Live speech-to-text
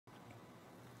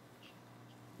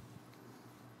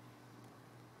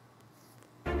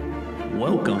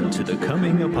Welcome to the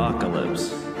coming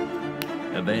apocalypse.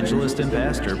 Evangelist and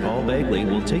pastor Paul Begley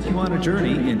will take you on a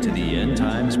journey into the end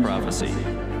times prophecy.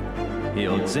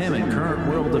 He'll examine current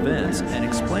world events and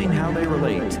explain how they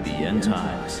relate to the end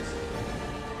times.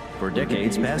 For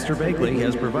decades, Pastor Begley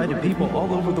has provided people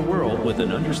all over the world with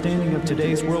an understanding of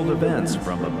today's world events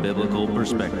from a biblical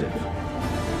perspective.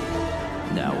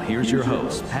 Now, here's your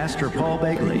host, Pastor Paul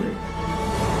Begley.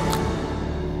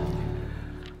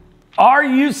 Are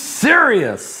you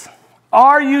serious?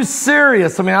 Are you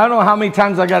serious? I mean, I don't know how many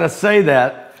times I got to say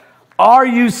that. Are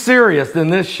you serious in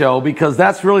this show? Because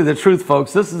that's really the truth,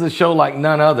 folks. This is a show like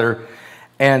none other.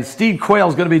 And Steve Quayle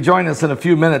is going to be joining us in a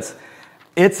few minutes.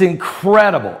 It's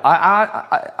incredible.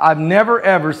 I've never,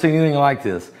 ever seen anything like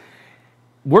this.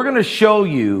 We're going to show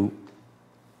you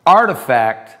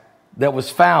artifact that was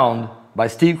found by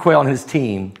Steve Quayle and his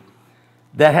team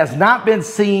that has not been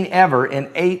seen ever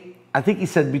in I think he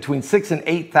said between 6,000 and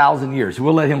 8,000 years.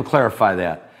 We'll let him clarify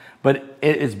that. But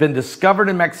it's been discovered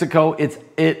in Mexico.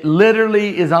 It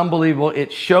literally is unbelievable.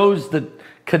 It shows the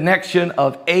connection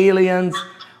of aliens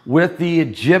with the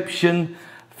Egyptian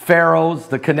pharaohs,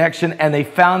 the connection, and they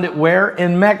found it where?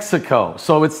 In Mexico.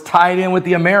 So it's tied in with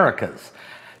the Americas.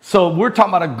 So we're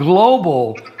talking about a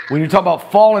global, when you talk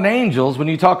about fallen angels, when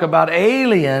you talk about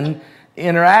alien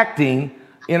interactions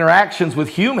with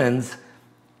humans,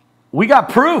 we got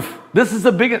proof.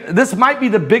 This might be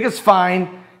the biggest find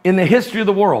in the history of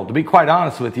the world, to be quite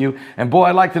honest with you. And boy,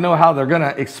 I'd like to know how they're going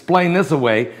to explain this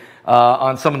away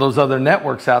on some of those other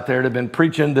networks out there that have been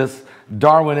preaching this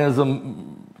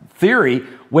Darwinism theory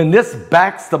when this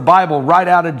backs the Bible right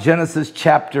out of Genesis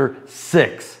chapter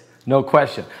 6. No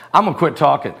question. I'm going to quit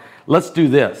talking. Let's do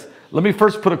this. Let me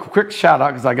first put a quick shout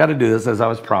out because I got to do this as I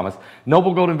was promised.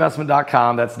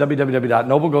 NobleGoldInvestment.com. That's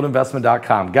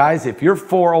www.noblegoldinvestment.com. Guys, if your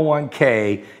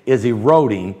 401k is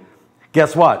eroding,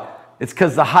 guess what? It's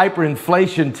because the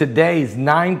hyperinflation today is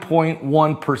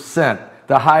 9.1%,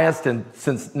 the highest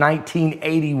since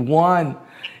 1981.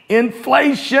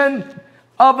 Inflation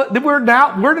we're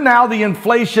now the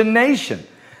inflation nation,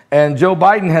 and Joe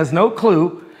Biden has no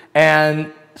clue.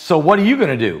 And so, what are you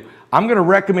going to do? I'm going to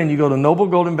recommend you go to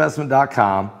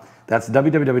noblegoldinvestment.com. That's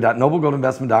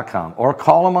www.noblegoldinvestment.com. Or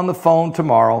call them on the phone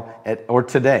tomorrow or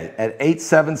today at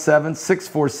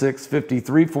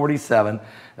 877-646-5347.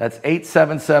 That's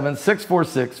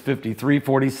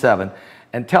 877-646-5347.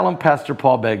 And tell them Pastor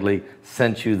Paul Begley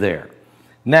sent you there.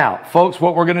 Now, folks,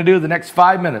 what we're going to do the next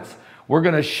 5 minutes, we're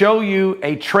going to show you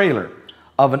a trailer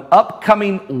of an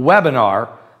upcoming webinar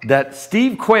that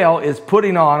Steve Quayle is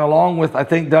putting on along with, I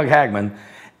think, Doug Hagman.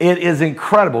 It is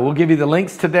incredible. We'll give you the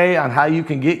links today on how you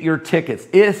can get your tickets.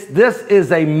 This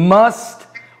is a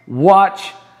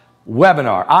must-watch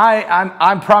webinar.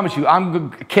 I promise you, I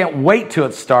can't wait till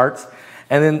it starts.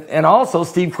 And also,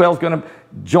 Steve Quayle is going to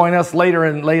join us later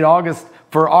in late August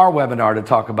for our webinar to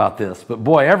talk about this. But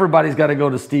boy, everybody's got to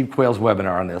go to Steve Quayle's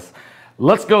webinar on this.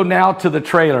 Let's go now to the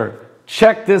trailer.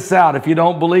 Check this out. If you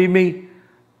don't believe me,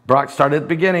 Brock, start at the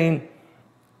beginning.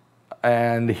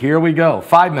 And here we go.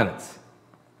 5 minutes.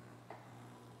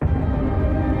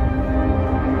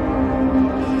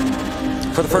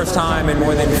 For the first time in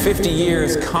more than 50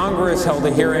 years, Congress held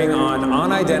a hearing on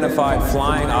unidentified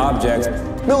flying objects.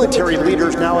 Military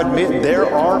leaders now admit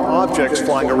there are objects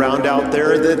flying around out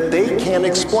there that they can't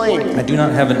explain. I do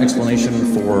not have an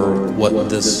explanation for what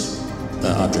this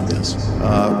object is.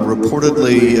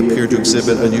 Reportedly appear to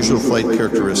exhibit unusual flight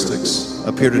characteristics,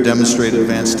 appear to demonstrate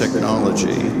advanced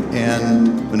technology,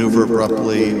 and maneuver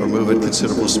abruptly or move at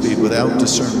considerable speed without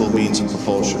discernible means of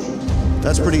propulsion.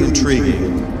 That's pretty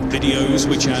intriguing. Videos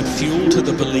which add fuel to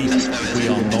the belief we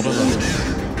are not alone.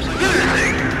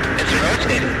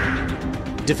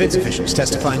 Defense officials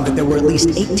testifying that there were at least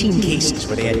 18 cases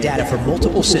where they had data from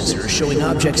multiple sensors showing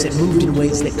objects that moved in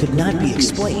ways that could not be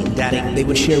explained, adding they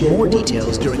would share more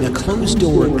details during a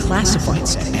closed-door classified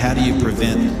setting. How do you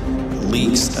prevent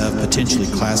leaks of potentially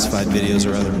classified videos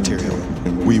or other material?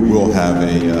 We will have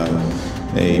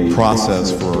a process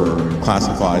for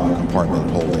classified compartment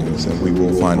holdings, and we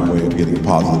will find a way of getting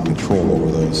positive control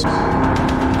over those.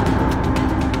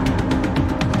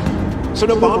 So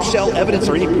no bombshell evidence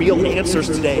or any real answers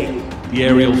today. The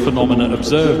aerial phenomena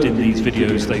observed in these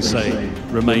videos, they say,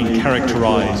 remain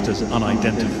characterized as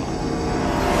unidentified.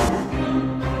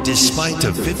 Despite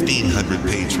a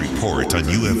 1,500-page report on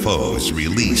UFOs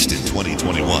released in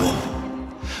 2021,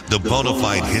 the bona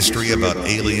fide history about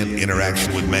alien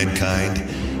interaction with mankind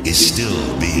is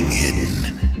still being hidden.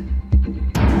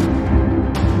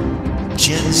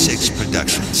 Gen 6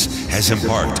 Productions has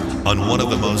embarked on one of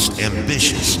the most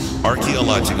ambitious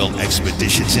archaeological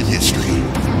expeditions in history.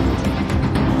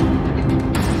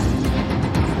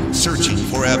 searching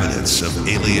for evidence of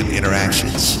alien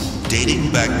interactions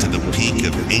dating back to the peak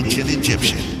of ancient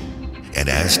Egyptian and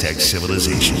Aztec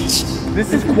civilizations.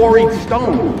 This is quarried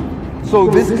stone, so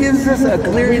this gives us a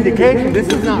clear indication this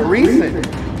is not recent.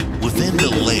 Within the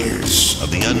layers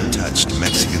of the untouched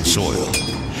Mexican soil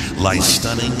lie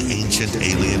stunning ancient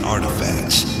alien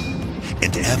artifacts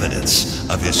and evidence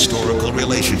of historical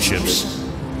relationships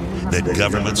that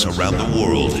governments around the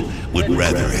world would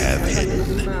rather have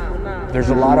hidden. There's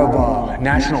a lot of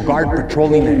National Guard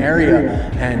patrolling the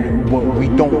area, and what we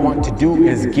don't want to do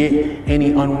is get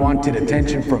any unwanted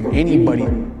attention from anybody.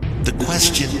 The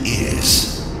question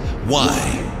is, why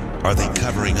are they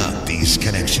covering up these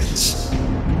connections?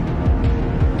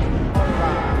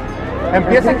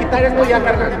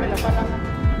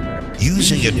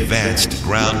 Using advanced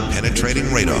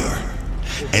ground-penetrating radar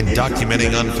and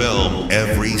documenting on film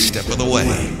every step of the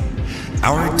way,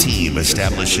 our team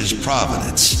establishes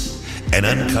provenance and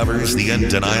uncovers the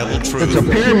undeniable truth It's a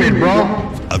pyramid, bro.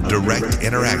 of direct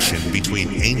interaction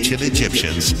between ancient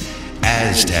Egyptians,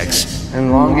 Aztecs,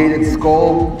 Elongated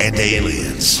skull, and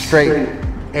aliens. straight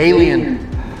alien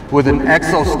with an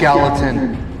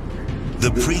exoskeleton.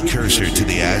 The precursor to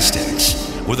the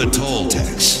Aztecs were the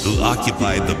Toltecs, who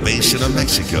occupied the basin of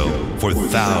Mexico for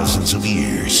thousands of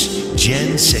years.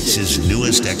 Gen 6's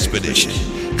newest expedition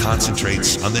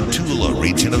concentrates on the Tula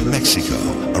region of Mexico,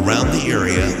 around the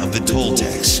area of the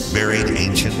Toltecs' buried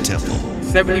ancient temple.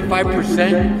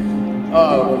 75%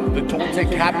 of the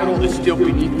Toltec capital is still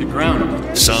beneath the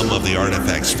ground. Some of the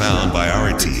artifacts found by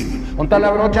our team Ponta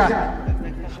la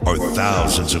brocha. are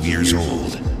thousands of years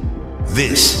old.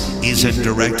 This is a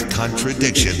direct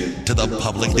contradiction to the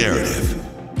public narrative.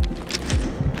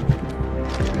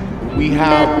 We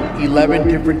have 11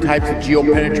 different types of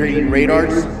geopenetrating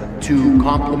radars to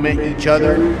complement each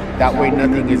other. That way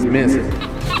nothing is missed.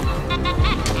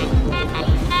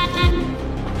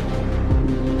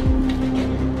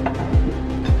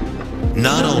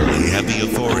 Not only have the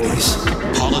authorities,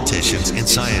 politicians, and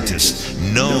scientists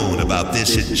known about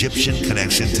this Egyptian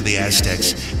connection to the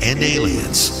Aztecs and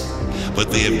aliens,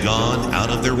 but they have gone out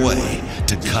of their way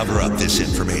to cover up this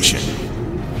information.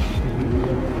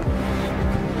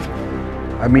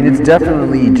 I mean, it's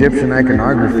definitely Egyptian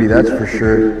iconography, that's for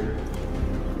sure.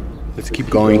 Let's keep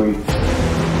going.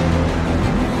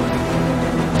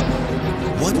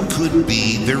 What could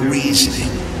be their reasoning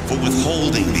for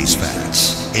withholding these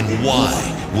facts? And why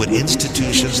would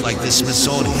institutions like the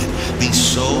Smithsonian be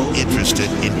so interested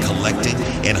in collecting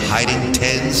and hiding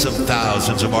tens of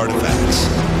thousands of artifacts?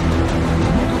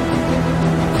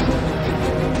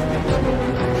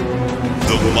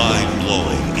 The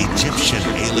mind-blowing Egyptian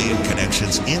alien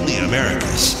connections in the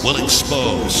Americas will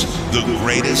expose the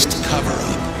greatest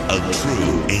cover-up of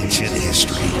true ancient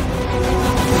history.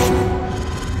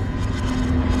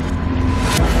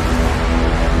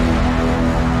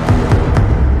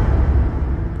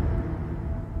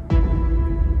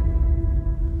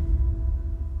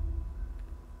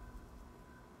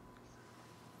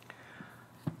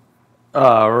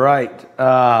 All right.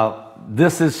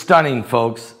 This is stunning,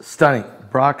 folks. Stunning.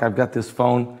 Brock, I've got this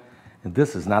phone, and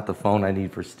this is not the phone I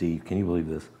need for Steve. Can you believe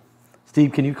this?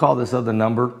 Steve, can you call this other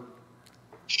number?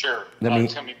 Sure. Let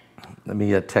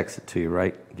me text it to you,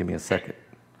 right? Give me a second.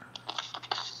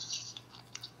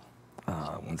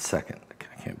 1 second.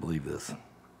 I can't believe this.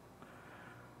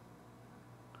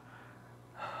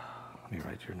 Let me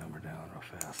write your number down real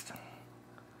fast.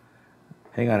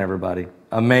 Hang on, everybody.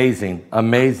 Amazing,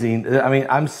 amazing. I mean,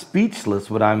 I'm speechless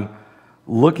when I'm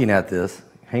looking at this.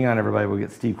 Hang on, everybody. We'll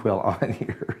get Steve Quayle on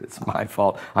here. It's my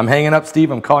fault. I'm hanging up,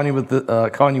 Steve. I'm calling you with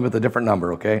a different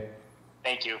number. Okay.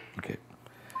 Thank you. Okay.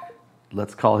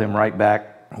 Let's call him right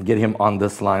back and get him on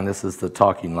this line. This is the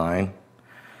talking line.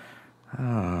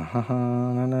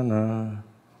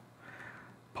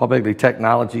 Paul Begley,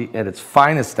 technology at its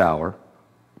finest hour.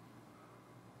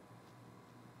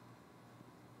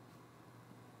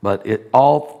 But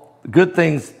all good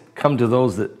things come to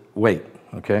those that wait,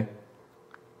 okay?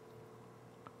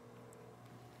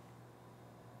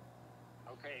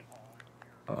 Okay,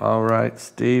 Paul. All right,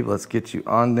 Steve, let's get you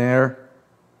on there.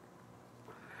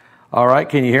 All right,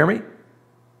 can you hear me?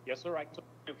 Yes, sir, I can.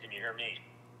 Can you hear me?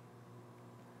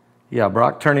 Yeah,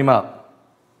 Brock, turn him up.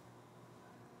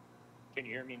 Can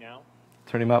you hear me now?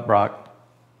 Turn him up, Brock.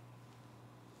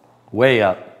 Way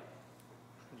up.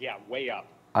 Yeah, way up.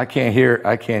 I can't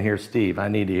hear Steve. I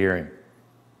need to hear him.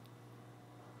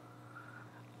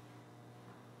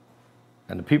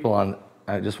 And the people on,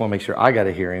 I just want to make sure I got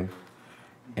to hear him.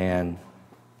 And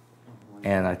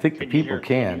I think the people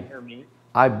can. Can you hear me?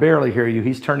 I barely hear you.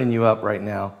 He's turning you up right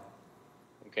now.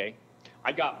 Okay.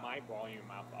 I got my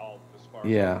volume up all this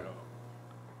Yeah.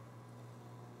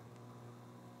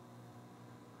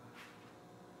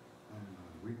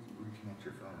 Reconnect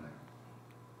your phone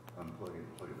there. Unplug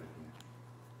it, plug it back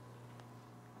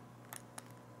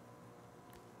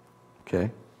in.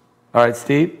 Okay. All right,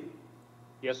 Steve.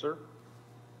 Yes, sir.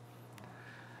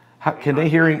 How, can they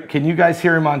hear him? Can you guys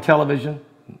hear him on television?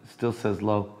 It still says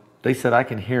low. They said I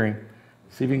can hear him.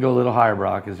 See if you can go a little higher,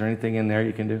 Brock. Is there anything in there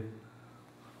you can do?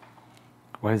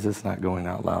 Why is this not going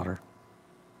out louder?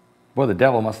 Boy, the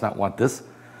devil must not want this.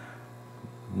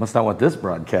 Must not want this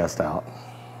broadcast out.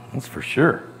 That's for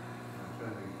sure.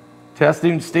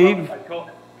 Testing, Steve. Well,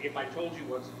 if I told you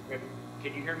what's,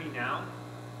 can you hear me now?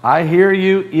 I hear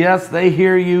you. Yes, they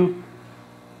hear you.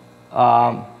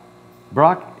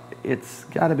 Brock, it's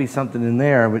got to be something in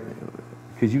there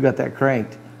because you got that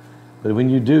cranked. But when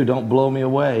you do, don't blow me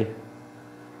away.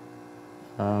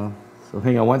 So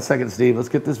hang on one second, Steve. Let's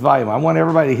get this volume. I want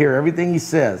everybody to hear everything he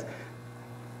says.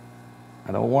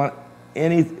 I don't want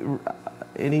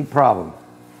any problem.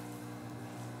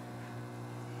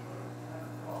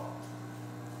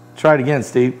 Try it again,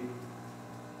 Steve.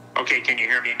 Okay, can you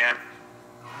hear me now?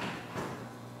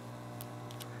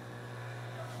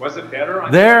 Was it better?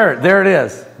 There it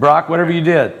is. Brock, whatever you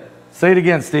did. Say it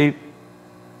again, Steve.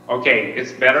 Okay,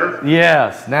 it's better?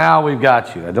 Yes, now we've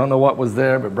got you. I don't know what was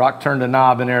there, but Brock turned a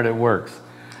knob in there that works.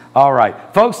 All right.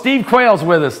 Folks, Steve Quayle's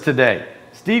with us today.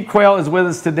 Steve Quayle is with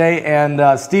us today.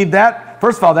 And Steve,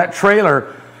 first of all, that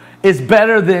trailer is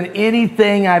better than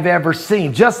anything I've ever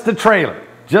seen. Just the trailer.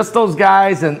 Just those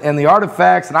guys and the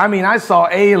artifacts. And I mean, I saw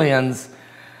aliens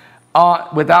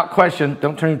without question.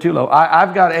 Don't turn him too low.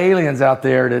 I've got aliens out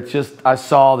there that I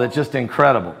saw that's just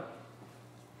incredible.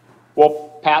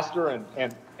 Well, Pastor,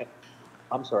 and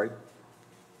I'm sorry.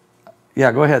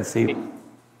 Yeah, go ahead, Steve.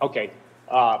 Okay.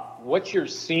 What you're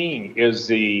seeing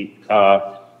is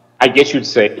I guess you'd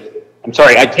say, I'm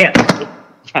sorry, I can't.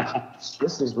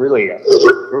 This is really,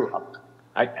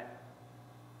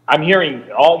 I'm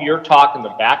hearing all your talk in the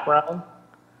background,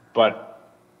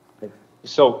 but,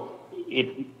 so,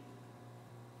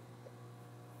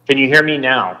 can you hear me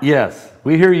now? Yes,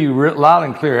 we hear you loud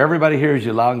and clear. Everybody hears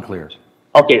you loud and clear.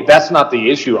 Okay, that's not the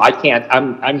issue. I can't,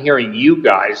 I'm hearing you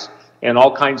guys and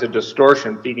all kinds of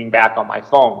distortion feeding back on my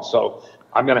phone, so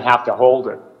I'm going to have to hold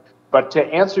it. But to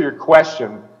answer your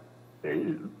question,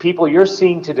 people, you're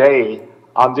seeing today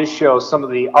on this show some of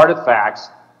the artifacts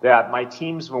that my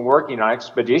team's been working on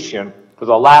expedition for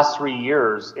the last 3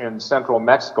 years in central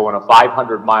Mexico in a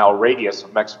 500-mile radius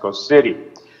of Mexico City.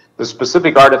 The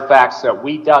specific artifacts that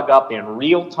we dug up in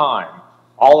real time,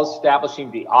 all establishing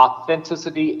the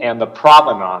authenticity and the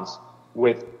provenance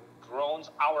with drones,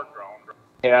 our drone,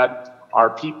 had our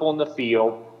people in the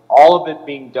field, all of it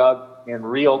being dug in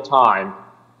real time,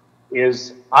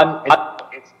 is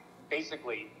it's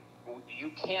basically, you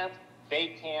can't,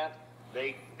 they can't,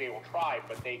 they will try,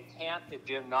 but they can't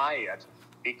deny it,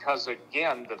 because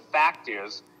again, the fact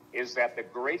is that the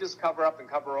greatest cover-up and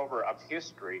cover-over of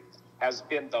history has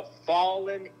been the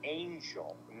fallen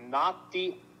angel, not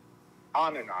the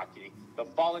Anunnaki, the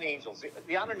fallen angels.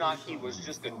 The Anunnaki was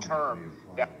just a term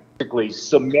that basically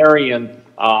Sumerian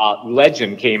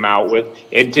legend came out with,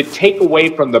 and to take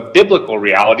away from the biblical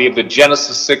reality of the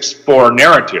Genesis 6:4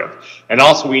 narrative. And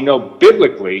also we know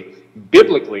biblically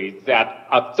that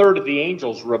a third of the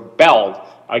angels rebelled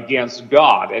against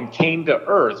God and came to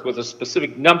earth, with a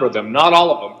specific number of them, not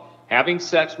all of them, having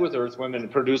sex with earth women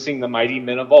and producing the mighty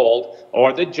men of old,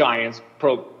 or the giants,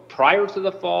 prior to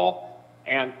the fall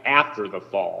and after the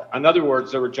fall. In other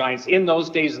words, there were giants in those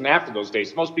days and after those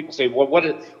days. Most people say, well,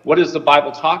 what is the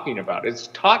Bible talking about? It's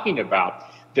talking about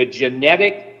the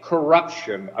genetic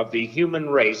corruption of the human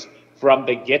race from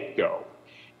the get-go.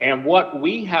 And what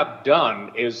we have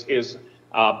done is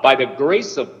by the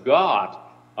grace of God,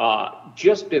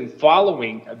 just been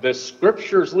following the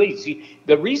scriptures lead. See,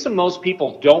 the reason most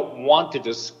people don't want to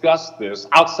discuss this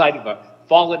outside of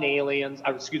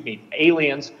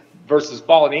aliens versus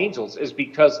fallen angels is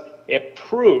because it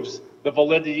proves the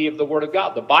validity of the Word of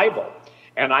God, the Bible.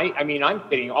 And I mean, I'm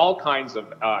getting all kinds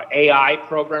of AI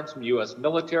programs from U.S.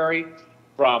 military,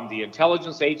 from the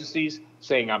intelligence agencies,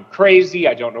 saying I'm crazy,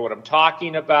 I don't know what I'm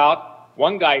talking about.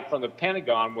 One guy from the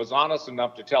Pentagon was honest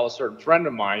enough to tell a certain friend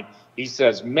of mine, he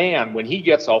says, man, when he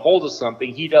gets a hold of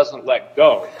something, he doesn't let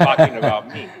go, talking about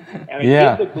me. And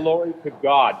I give the glory to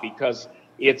God, because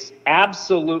it's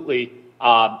absolutely,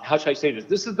 how should I say this?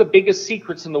 This is the biggest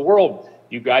secrets in the world,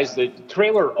 you guys. The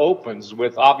trailer opens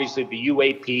with obviously the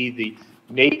UAP, the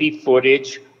Navy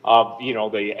footage of,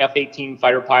 the F-18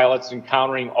 fighter pilots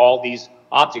encountering all these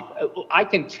object. I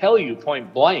can tell you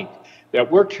point blank that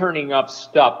we're turning up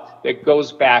stuff that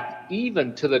goes back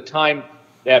even to the time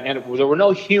that, and there were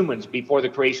no humans before the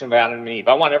creation of Adam and Eve.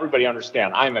 I want everybody to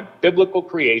understand, I'm a biblical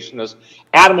creationist,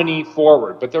 Adam and Eve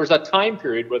forward. But there's a time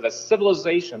period where the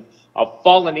civilization of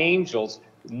fallen angels,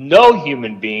 no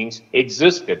human beings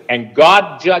existed. And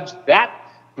God judged that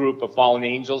group of fallen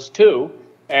angels too,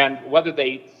 and whether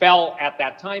they fell at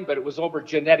that time, but it was over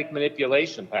genetic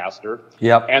manipulation, Pastor.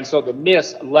 Yep. And so the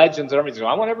myths, legends, and everything.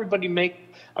 I want everybody to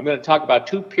I'm going to talk about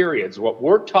two periods. What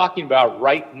we're talking about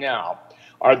right now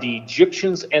are the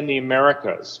Egyptians and the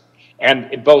Americas,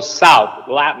 and in both South,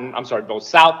 Latin,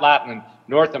 and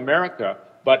North America,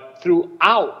 but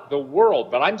throughout the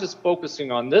world. But I'm just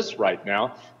focusing on this right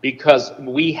now because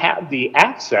we have the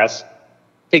access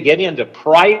to get into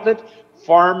private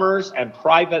farmers and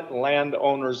private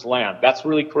landowners' land. That's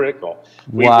really critical.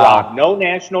 We robbed no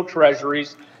national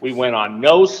treasuries. We went on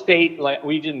no state land.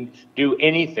 We didn't do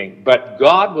anything. But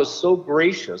God was so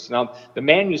gracious. Now, the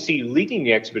man you see leading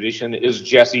the expedition is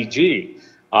Jesse G.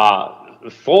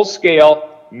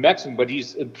 Full-scale Mexican, but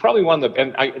he's probably one of the,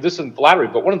 and this isn't flattery,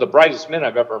 but one of the brightest men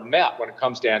I've ever met when it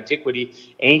comes to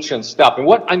antiquity, ancient stuff. And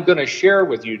what I'm going to share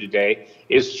with you today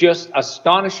is just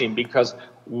astonishing, because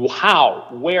how,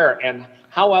 where, and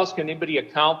how else can anybody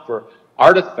account for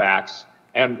artifacts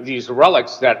and these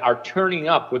relics that are turning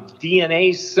up with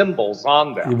DNA symbols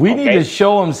on them? We need to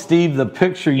show them, Steve, the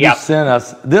picture you sent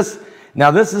us. This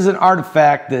is an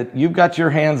artifact that you've got your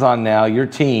hands on now, your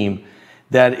team,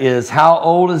 that is, how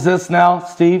old is this now,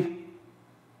 Steve?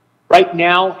 Right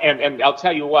now, and I'll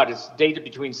tell you what, it's dated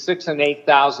between 6,000 and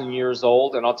 8,000 years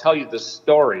old, and I'll tell you the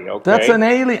story, okay? That's an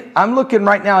alien. I'm looking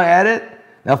right now at it.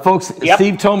 Now, folks,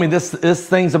 Steve told me this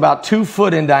thing's about 2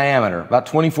 foot in diameter, about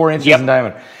 24 inches in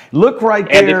diameter. Look right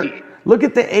there. Look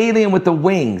at the alien with the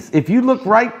wings. If you look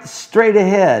right straight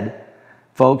ahead,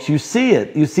 folks, you see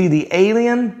it. You see the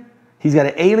alien. He's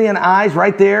got alien eyes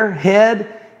right there,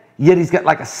 head, yet he's got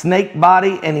like a snake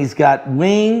body, and he's got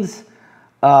wings.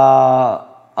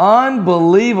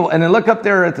 Unbelievable. And then look up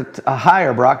there at the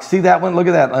higher, Brock. See that one? Look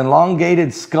at that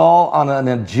elongated skull on an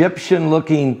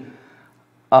Egyptian-looking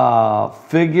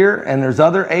figure. And there's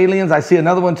other aliens. I see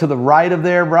another one to the right of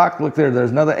there, Brock. Look there.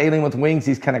 There's another alien with wings.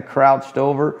 He's kind of crouched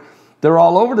over. They're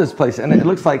all over this place. And it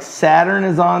looks like Saturn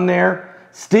is on there.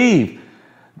 Steve,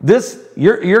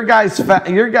 your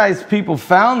guys' people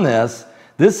found this.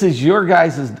 This is your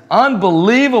guys'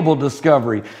 unbelievable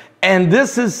discovery. And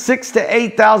this is 6,000 to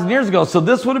 8,000 years ago. So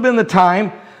this would have been the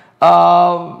time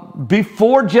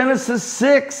before Genesis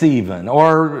 6 even,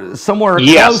 or somewhere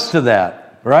close to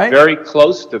that, right? Very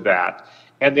close to that.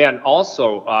 And then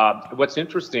also, what's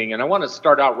interesting, and I want to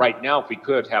start out right now, if we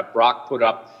could, have Brock put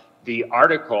up the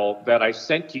article that I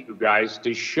sent to you guys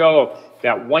to show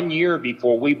that 1 year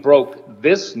before we broke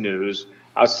this news,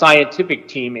 a scientific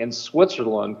team in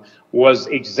Switzerland was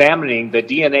examining the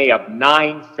DNA of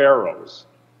 9 pharaohs.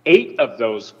 8 of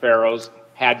those pharaohs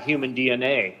had human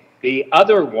DNA. The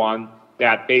other one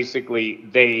that basically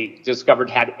they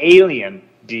discovered had alien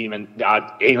demon,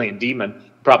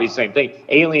 probably the same thing,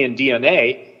 alien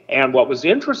DNA. And what was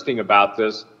interesting about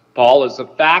this, Paul, is the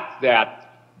fact that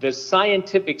the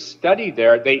scientific study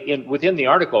there, within the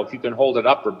article, if you can hold it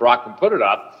up, or Brock can put it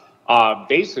up,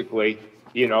 basically,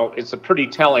 you know, it's a pretty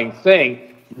telling thing.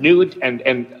 New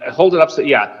DNA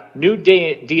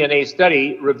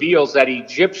study reveals that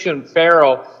Egyptian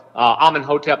pharaoh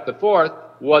Amenhotep IV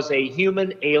was a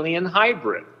human-alien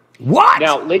hybrid. What?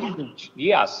 Now,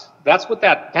 yes, that's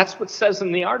what says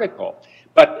in the article.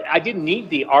 But I didn't need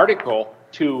the article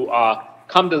to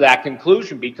come to that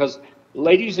conclusion, because,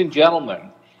 ladies and gentlemen,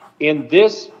 in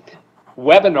this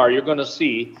webinar you're going to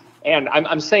see, and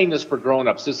I'm saying this for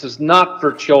grown-ups, this is not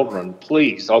for children,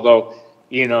 please, although,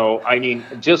 you know, I mean,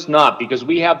 just not, because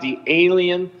we have the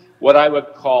alien, what I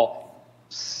would call,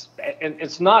 and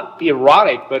it's not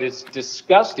erotic, but it's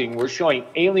disgusting. We're showing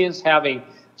aliens having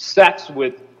sex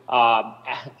with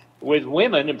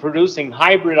women and producing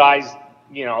hybridized,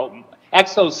 you know,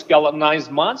 exoskeletonized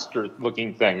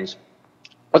monster-looking things.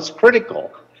 What's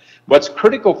critical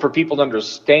for people to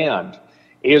understand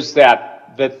is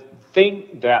that the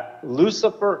thing that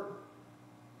Lucifer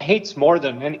hates more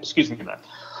than any, excuse me a minute.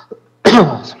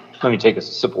 Let me take a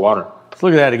sip of water. Let's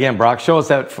look at that again, Brock. Show us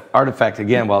that artifact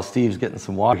again while Steve's getting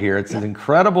some water here. It's an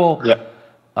incredible,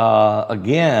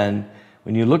 again,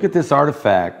 when you look at this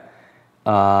artifact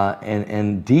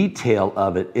and detail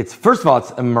of it, it's, first of all,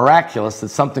 it's miraculous that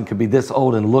something could be this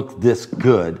old and look this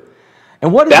good.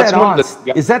 And what is that on?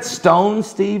 Is that stone,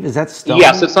 Steve? Is that stone?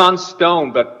 Yes, it's on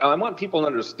stone, but I want people to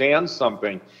understand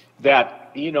something,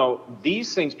 that, you know,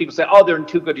 these things, people say, oh, they're in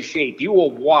too good a shape. You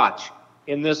will watch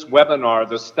in this webinar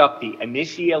the stuff he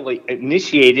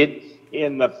initiated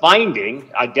in the finding,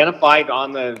 identified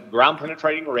on the ground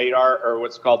penetrating radar, or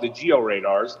what's called the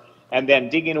georadars, and then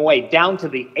digging away down to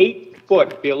the 8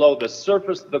 foot below the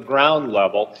surface of the ground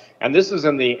level. And this is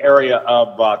in the area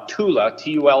of Tula,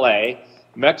 T-U-L-A,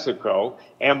 Mexico.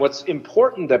 And what's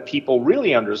important that people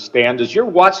really understand is you're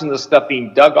watching this stuff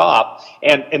being dug off,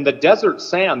 and in the desert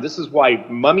sand, this is why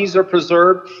mummies are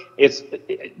preserved. It's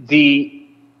the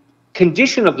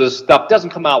condition of this stuff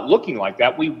doesn't come out looking like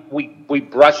that. We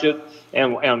brush it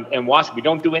and wash it. We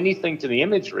don't do anything to the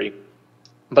imagery.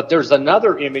 But there's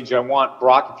another image I want,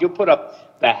 Brock, if you'll put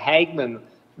up the Hagman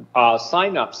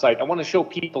sign-up site. I want to show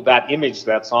people that image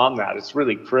that's on that. It's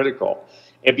really critical.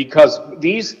 And because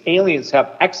these aliens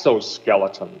have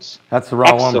exoskeletons. That's the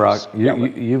wrong one, Brock.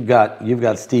 You've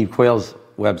got Steve Quayle's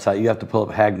website. You have to pull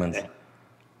up Hagman's.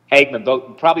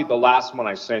 Hagman, probably the last one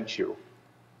I sent you.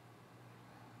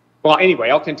 Well, anyway,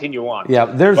 I'll continue on. Yeah,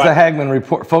 there's the Hagman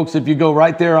report. Folks, if you go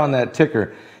right there on that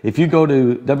ticker, if you go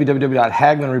to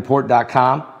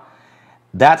www.hagmanreport.com,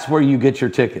 that's where you get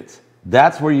your tickets.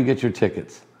 That's where you get your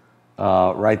tickets.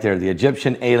 Right there, the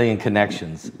Egyptian alien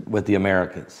connections with the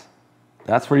Americas.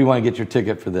 That's where you want to get your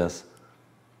ticket for this.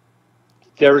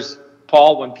 There's,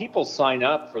 Paul, when people sign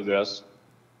up for this,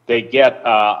 they get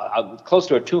close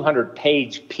to a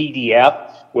 200-page PDF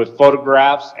with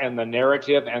photographs and the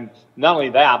narrative. And not only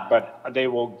that, but they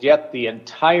will get the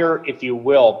entire, if you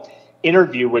will,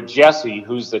 interview with Jesse,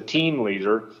 who's the team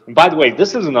leader. And by the way,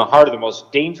 this is in the heart of the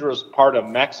most dangerous part of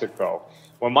Mexico.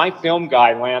 When my film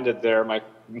guy landed there,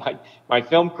 my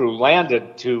film crew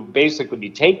landed to basically be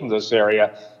taken to this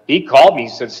area, he called me, he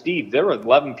said, Steve, there were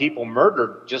 11 people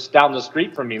murdered just down the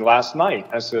street from me last night.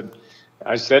 I said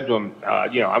to him,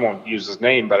 you know, I won't use his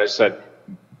name, but I said,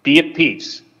 be at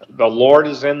peace. The Lord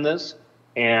is in this.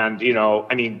 And, you know,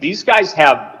 I mean, these guys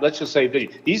have, let's just say,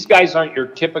 these guys aren't your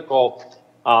typical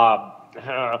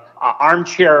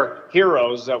armchair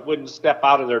heroes that wouldn't step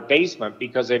out of their basement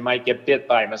because they might get bit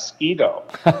by a mosquito.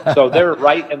 So they're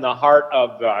right in the heart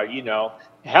of, you know,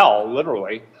 hell,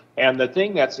 literally. And the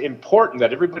thing that's important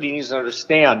that everybody needs to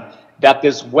understand, that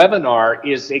this webinar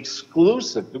is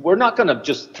exclusive. We're not going to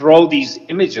just throw these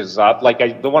images up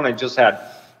like the one I just had,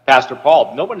 Pastor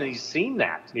Paul. Nobody's seen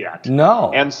that yet.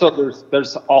 No. And so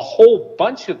there's a whole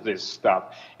bunch of this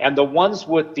stuff. And the ones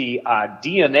with the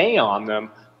DNA on them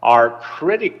are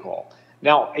critical.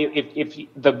 Now, if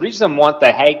the reason I want the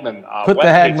Hagman put the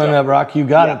Hagman up, Brock. You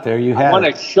got it there. You have it. I want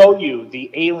to show you the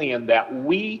alien that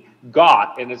we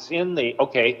got, and it's in the,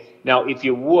 okay, now if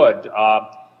you would,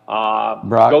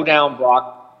 go down,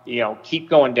 Brock, you know, keep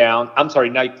going down. I'm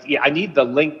sorry, now, yeah, I need the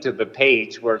link to the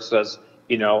page where it says,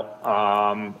 you know,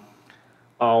 I'm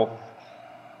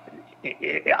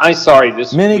sorry,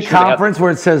 this mini conference where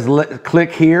it says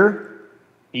click here.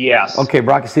 Yes. Okay,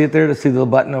 Brock, you see it there? To see the little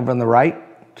button over on the right?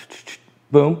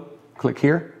 Boom. Click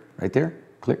here. Right there.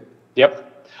 Click.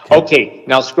 Yep. Okay,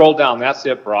 now scroll down. That's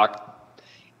it, Brock.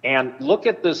 And look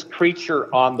at this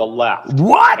creature on the left.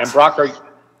 What? And Brock,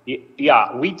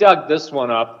 yeah, we dug this one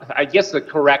up. I guess the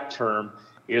correct term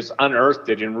is unearthed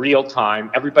it in real time.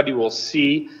 Everybody will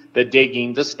see the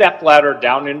digging, the step ladder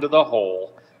down into the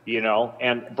hole, you know.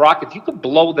 And Brock, if you could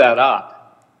blow that up,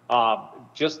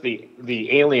 just the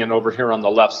alien over here on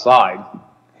the left side.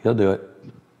 He'll do it.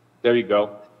 There you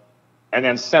go. And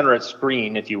then center it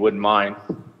screen, if you wouldn't mind.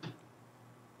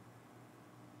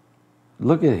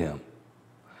 Look at him.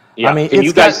 Yeah. I mean,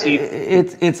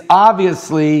 it's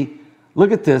obviously,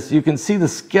 look at this. You can see the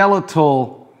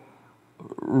skeletal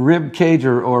rib cage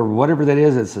or whatever that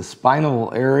is. It's a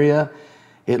spinal area.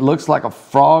 It looks like a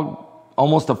frog,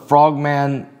 almost a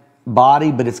frogman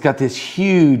body, but it's got this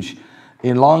huge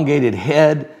elongated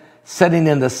head sitting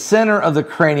in the center of the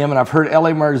cranium. And I've heard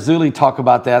L.A. Marzulli talk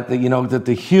about that, you know, that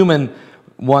the human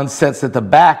one sits at the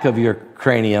back of your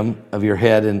cranium, of your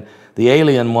head, and the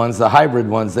alien ones, the hybrid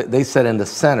ones, they sit in the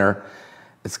center.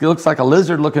 It looks like a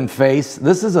lizard-looking face.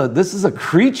 This is a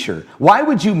creature. Why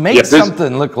would you make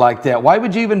something look like that? Why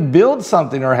would you even build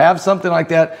something or have something like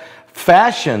that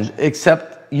fashioned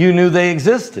except you knew they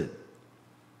existed?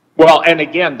 Well, and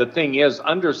again, the thing is,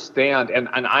 understand, and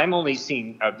I'm only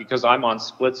seeing, because I'm on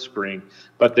split screen,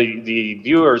 but the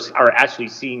viewers are actually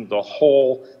seeing the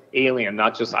whole alien,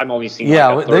 not just, I'm only seeing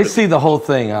like they see the whole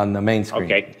thing on the main screen.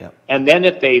 Okay. Yep. And then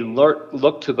if they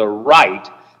look to the right,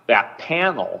 that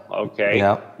panel, okay,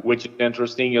 which is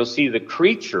interesting, you'll see the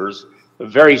creatures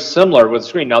very similar with the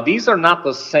screen. Now, these are not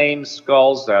the same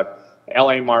skulls that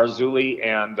L.A. Marzulli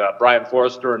and Brian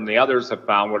Forrester and the others have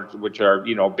found, which are,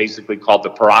 you know, basically called the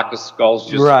Paracas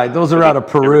skulls. Right, those are out of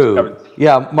Peru.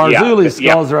 Yeah, Marzulli's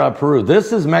skulls are out of Peru.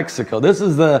 This is Mexico. This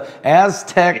is the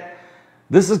Aztec.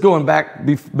 This is going back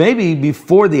maybe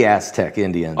before the Aztec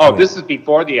Indians. Oh, this is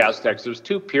before the Aztecs. There's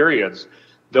two periods.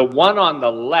 The one on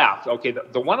the left, okay,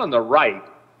 the one on the right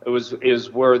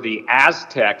is where the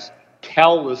Aztecs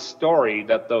tell the story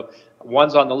that the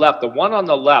ones on the left, the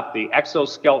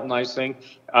exoskeletonized thing,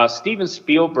 Steven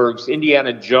Spielberg's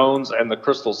Indiana Jones and the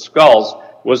Crystal Skulls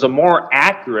was a more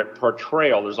accurate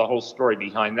portrayal. There's a whole story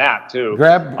behind that too.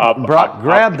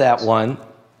 Grab that one,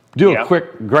 do a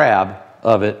quick grab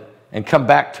of it, and come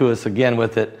back to us again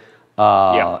with it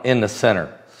in the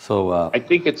center. So I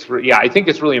think it's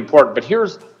really important. But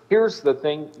here's the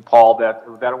thing, Paul, that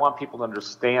I want people to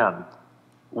understand.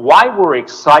 Why we're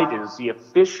excited is the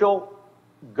official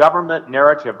government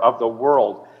narrative of the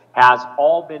world has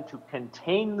all been to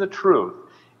contain the truth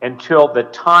until the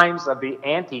times of the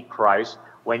Antichrist,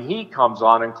 when he comes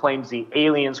on and claims the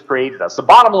aliens created us. The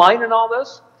bottom line in all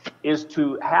this is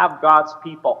to have God's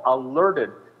people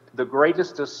alerted to the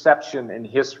greatest deception in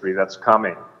history that's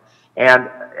coming. And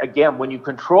again, when you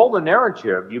control the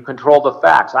narrative, you control the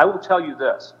facts. I will tell you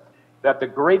this, that the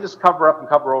greatest cover-up and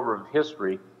cover-over of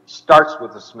history starts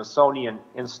with the Smithsonian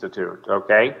Institute,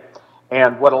 okay?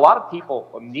 And what a lot of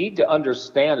people need to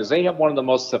understand is they have one of the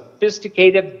most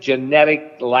sophisticated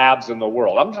genetic labs in the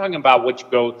world. I'm talking about what you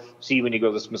go see when you go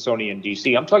to the Smithsonian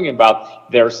DC. I'm talking about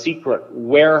their secret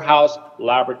warehouse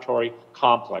laboratory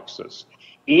complexes.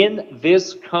 In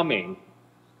this coming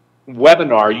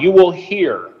webinar, you will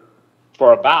hear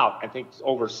for about, I think,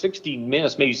 over 60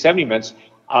 minutes, maybe 70 minutes,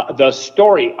 the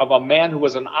story of a man who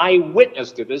was an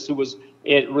eyewitness to this, who was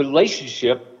in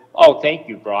relationship, oh, thank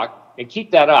you, Brock, and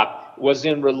keep that up, was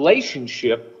in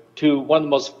relationship to one of the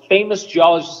most famous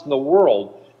geologists in the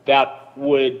world that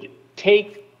would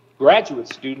take graduate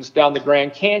students down the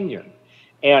Grand Canyon.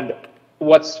 And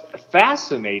what's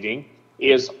fascinating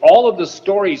is all of the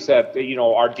stories that, you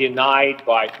know, are denied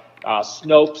by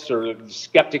Snopes or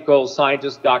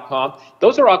skepticalscientist.com,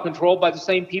 those are all controlled by the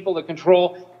same people that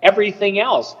control everything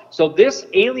else. So this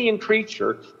alien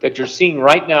creature that you're seeing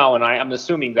right now, and I'm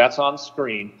assuming that's on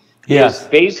screen, is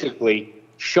basically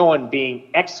shown being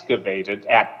excavated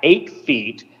at 8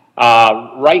 feet.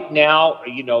 Right now,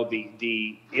 you know,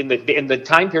 in the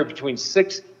time period between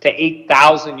 6,000 to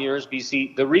 8,000 years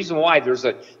BC. The reason why there's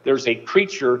a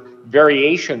creature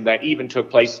variation that even took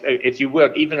place, if you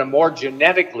would, even a more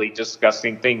genetically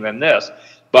disgusting thing than this.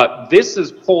 But this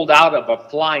is pulled out of a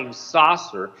flying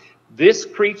saucer. This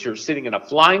creature sitting in a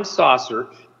flying saucer.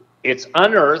 It's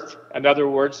unearthed. In other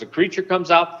words, the creature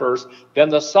comes out first, then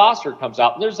the saucer comes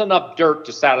out, and there's enough dirt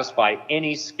to satisfy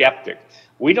any skeptic.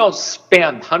 We don't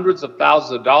spend hundreds of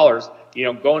thousands of dollars, you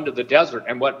know, going to the desert.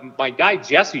 And what my guy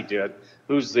Jesse did,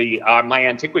 who's my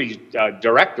antiquities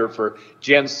director for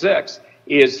Gen 6,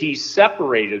 is he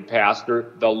separated,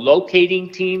 Pastor, the locating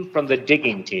team from the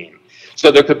digging team. So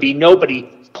there could be nobody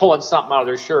pulling something out of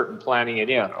their shirt and planting it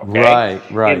in, okay?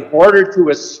 Right. In order to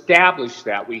establish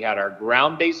that, we had our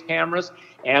ground-based cameras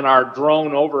and our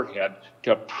drone overhead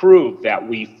to prove that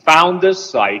we found this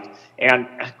site. And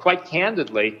quite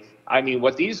candidly, I mean,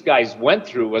 what these guys went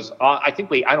through was, I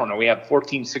don't know, we had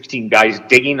 14, 16 guys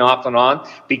digging off and on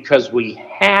because we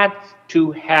had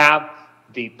to have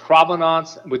the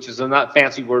provenance, which is a not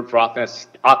fancy word for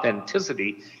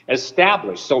authenticity,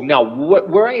 established. So now,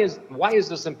 why is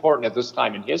this important at this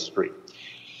time in history?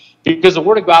 Because the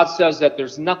Word of God says that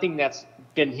there's nothing that's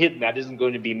been hidden that isn't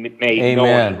going to be made known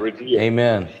and revealed.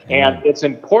 Amen. And it's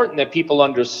important that people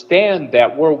understand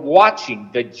that we're watching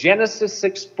the Genesis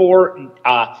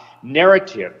 6:4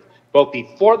 narrative, both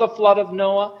before the flood of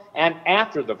Noah and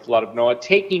after the flood of Noah,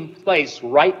 taking place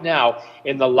right now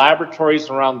in the laboratories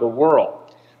around the world.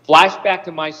 Flashback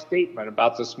to my statement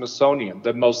about the Smithsonian,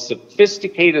 the most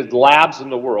sophisticated labs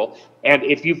in the world. And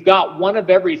if you've got one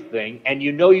of everything, and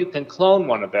you know you can clone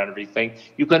one of everything,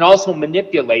 you can also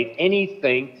manipulate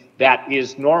anything that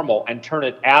is normal and turn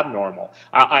it abnormal.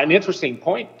 An interesting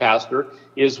point, Pastor,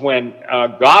 is when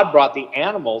God brought the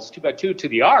animals 2 by 2 to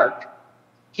the ark,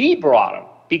 he brought them.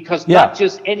 Because not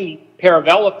just any pair of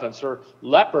elephants or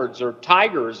leopards or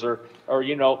tigers or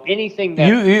you know, anything that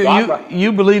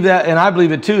you believe that, and I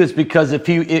believe it too. Is because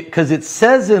because it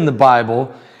says in the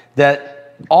Bible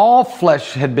that all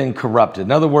flesh had been corrupted.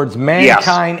 In other words,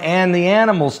 mankind and the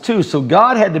animals too. So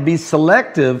God had to be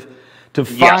selective to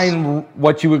find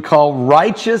what you would call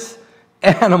righteous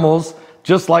animals,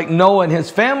 just like Noah and his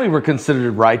family were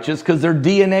considered righteous because their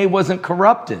DNA wasn't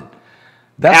corrupted.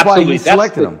 That's why he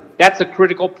selected them. That's a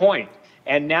critical point.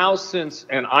 And now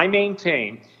and I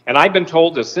maintain, and I've been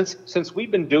told this, since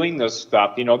we've been doing this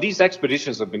stuff, you know, these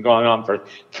expeditions have been going on for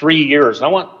 3 years. I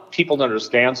want people to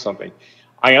understand something.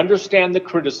 I understand the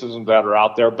criticisms that are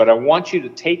out there, but I want you to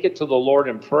take it to the Lord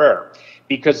in prayer.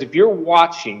 Because if you're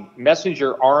watching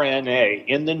messenger RNA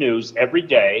in the news every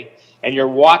day, and you're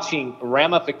watching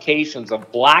ramifications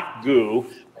of black goo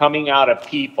coming out of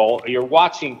people, you're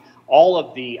watching all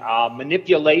of the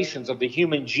manipulations of the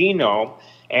human genome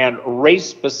and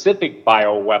race-specific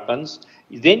bioweapons,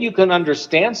 then you can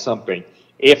understand something.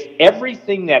 If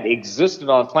everything that existed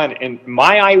on the planet, and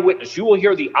my eyewitness, you will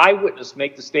hear the eyewitness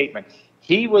make the statement,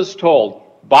 he was told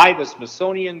by the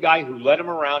Smithsonian guy who led him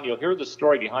around, you'll hear the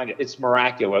story behind it, it's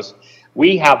miraculous.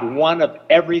 We have one of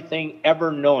everything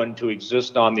ever known to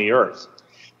exist on the earth.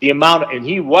 The amount, and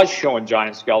he was showing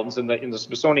giant skeletons in the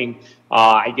Smithsonian,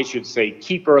 I guess you'd say,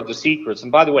 keeper of the secrets.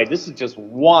 And by the way, this is just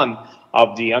one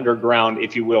of the underground,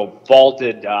 if you will,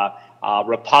 vaulted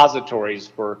repositories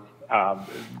for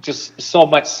just so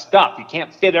much stuff. You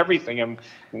can't fit everything in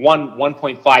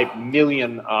 1.5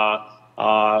 million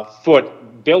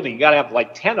foot building. You got to have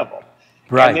like 10 of them.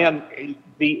 Right. And then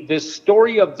the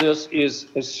story of this is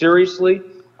seriously,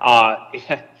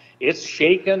 it's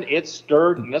shaken, it's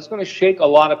stirred, and that's going to shake a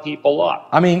lot of people up.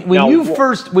 I mean, when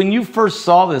you first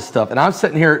saw this stuff, and I'm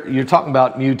sitting here, you're talking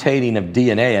about mutating of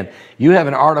DNA, and you have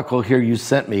an article here you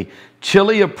sent me.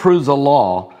 Chile approves a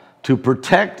law to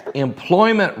protect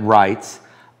employment rights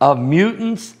of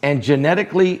mutants and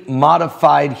genetically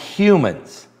modified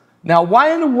humans. Now,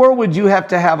 why in the world would you have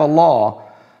to have a law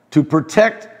to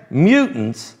protect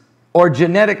mutants or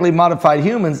genetically modified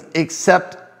humans,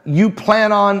 except you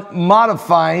plan on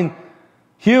modifying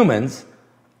humans,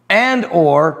 and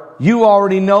or you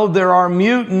already know there are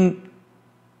mutant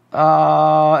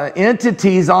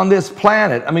entities on this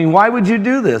planet? I mean, why would you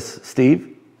do this,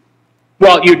 Steve?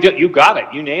 Well, you got it.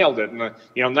 You nailed it. And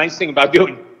you know, nice thing about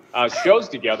doing shows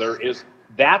together is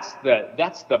that's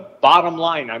the bottom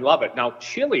line. I love it. Now,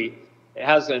 Chile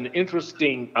has an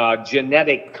interesting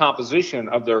genetic composition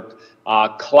of their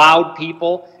cloud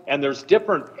people, and there's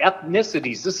different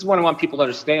ethnicities. This is what I want people to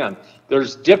understand.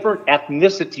 There's different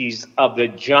ethnicities of the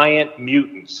giant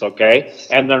mutants, okay?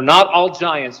 And they're not all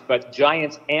giants, but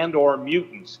giants and or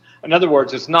mutants. In other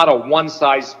words, it's not a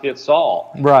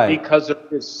one-size-fits-all. Right. Because there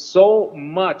is so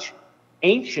much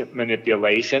ancient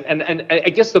manipulation. And I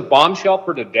guess the bombshell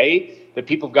for today that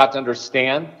people have got to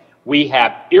understand, we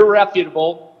have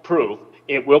irrefutable proof.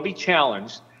 It will be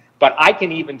challenged. But I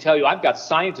can even tell you, I've got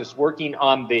scientists working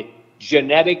on the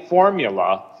genetic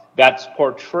formula that's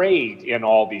portrayed in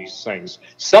all these things.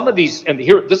 Some of these, and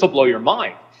here, this will blow your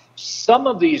mind, some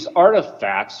of these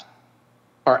artifacts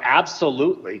are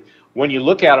absolutely, when you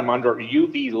look at them under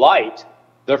UV light,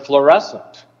 they're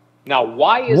fluorescent. Now,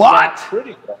 why is that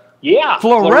critical? Yeah.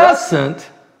 Fluorescent?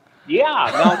 Yeah.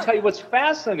 Now, I'll tell you what's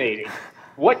fascinating.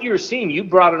 What you're seeing, you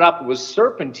brought it up, was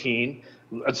serpentine,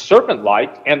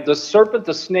 serpent-like, and the serpent,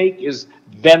 the snake, is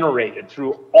venerated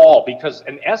through all, because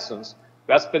in essence,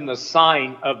 that's been the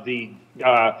sign of the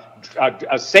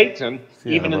Satan,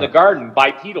 even in the garden,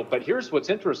 bipedal. But here's what's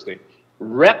interesting.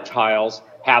 Reptiles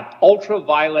have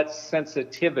ultraviolet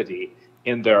sensitivity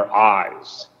in their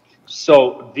eyes.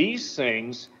 So these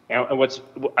things, and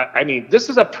I mean, this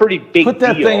is a pretty big deal. Put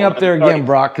that thing up there again,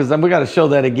 Brock, because we got to show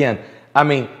that again. I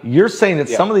mean, you're saying that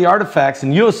some of the artifacts,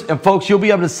 and folks, you'll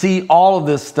be able to see all of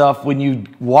this stuff when you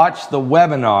watch the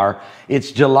webinar.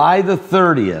 It's July the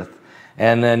 30th,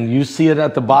 and then you see it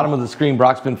at the bottom of the screen.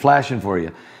 Brock's been flashing for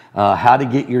you. How to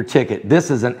get your ticket.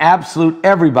 This is an absolute,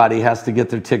 everybody has to get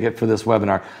their ticket for this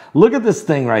webinar. Look at this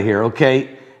thing right here,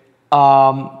 okay?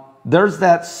 There's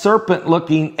that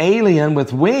serpent-looking alien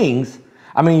with wings.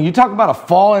 I mean, you talk about a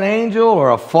fallen angel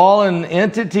or a fallen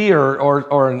entity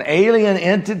or an alien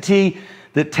entity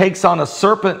that takes on a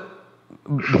serpent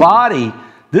body.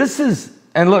 This is,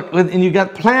 and look, and you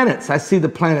got planets. I see the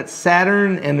planet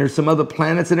Saturn, and there's some other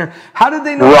planets in there. How did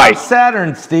they know about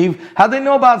Saturn, Steve? How did they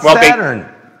know about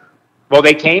Saturn? Well,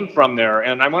 they came from there,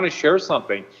 and I want to share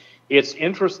something. It's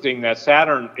interesting that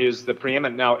Saturn is the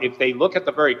preeminent. Now, if they look at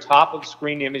the very top of the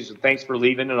screen image, and thanks for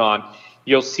leaving it on,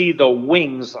 you'll see the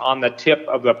wings on the tip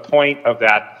of the point of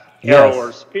that arrow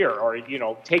or spear. Or, you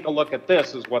know, take a look at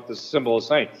this, is what the symbol is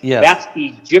saying. Yes. That's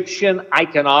Egyptian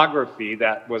iconography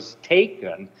that was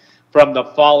taken from the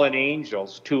fallen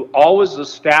angels to always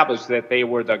establish that they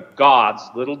were the gods,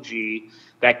 little g,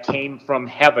 that came from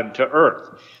heaven to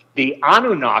earth. The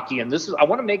Anunnaki, and this is, I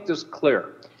want to make this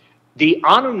clear, the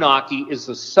Anunnaki is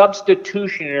the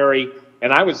substitutionary,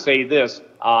 and I would say this,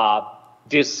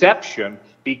 deception,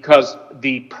 because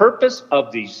the purpose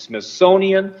of the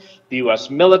Smithsonian, the U.S.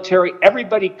 military,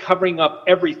 everybody covering up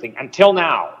everything until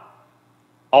now,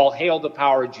 all hail the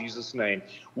power of Jesus' name,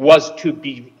 was to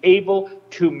be able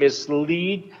to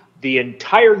mislead the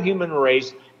entire human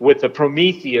race with the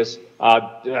Prometheus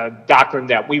doctrine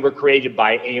that we were created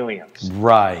by aliens.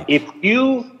 Right. If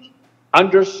you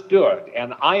understood,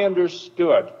 and I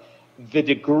understood, the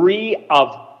degree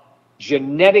of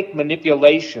genetic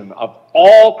manipulation of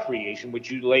all creation, which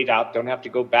you laid out, don't have to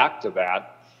go back to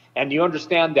that, and you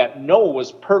understand that Noah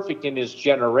was perfect in his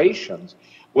generations,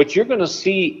 what you're going to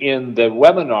see in the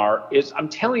webinar is, I'm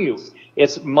telling you,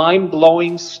 it's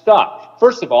mind-blowing stuff.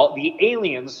 First of all, the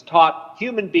aliens taught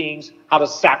human beings how to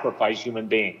sacrifice human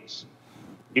beings.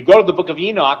 You go to the book of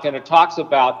Enoch, and it talks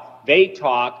about, they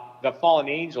taught the fallen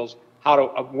angels how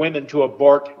to, women to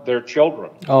abort their children.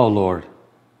 Oh, Lord.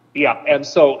 Yeah, and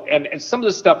so, and some of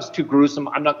this stuff is too gruesome.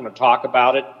 I'm not going to talk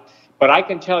about it, but I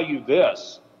can tell you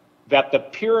this, that the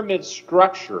pyramid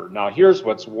structure, now here's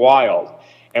what's wild,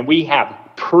 and we have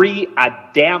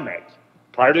pre-Adamic,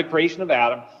 prior to the creation of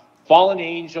Adam, fallen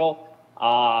angel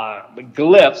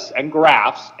glyphs and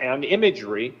graphs and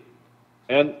imagery,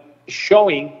 and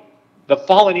showing the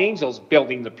fallen angels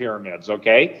building the pyramids,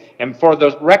 okay? And for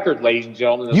the record, ladies and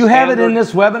gentlemen, you have it in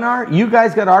this webinar? You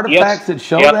guys got artifacts that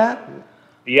show that?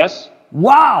 Yes.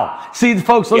 Wow. See,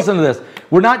 folks, listen to this.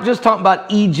 We're not just talking about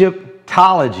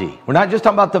Egyptology. We're not just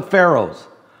talking about the pharaohs.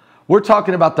 We're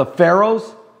talking about the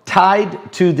pharaohs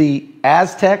tied to the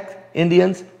Aztec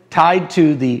Indians, tied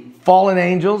to the fallen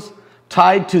angels,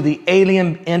 tied to the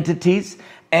alien entities,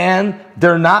 and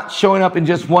they're not showing up in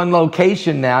just one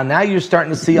location now. Now you're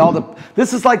starting to see all the...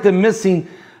 This is like the missing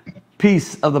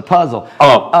piece of the puzzle.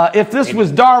 If this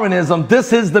was Darwinism,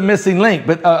 this is the missing link,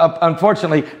 but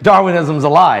unfortunately, Darwinism's a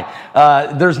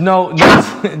lie. There's no...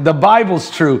 the Bible's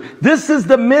true. This is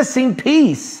the missing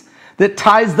piece that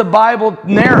ties the Bible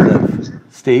narrative.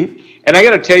 Steve? And I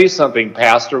got to tell you something,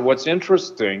 Pastor. What's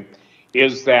interesting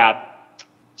is that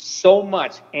so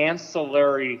much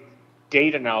ancillary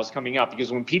data now is coming up,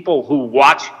 because when people who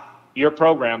watch your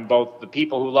program, both the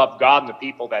people who love God and the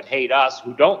people that hate us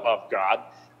who don't love God,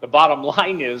 the bottom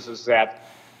line is that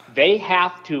they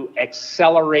have to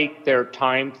accelerate their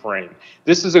time frame.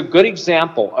 This is a good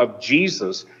example of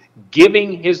Jesus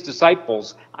giving his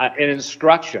disciples an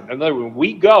instruction. In other words,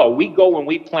 we go when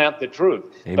we plant the truth.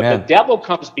 Amen. But the devil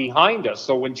comes behind us.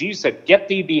 So when Jesus said, "Get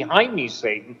thee behind me,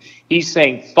 Satan," he's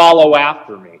saying, "Follow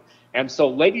after me." And so,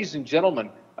 ladies and gentlemen,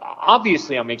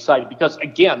 obviously I'm excited because,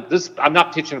 again, I'm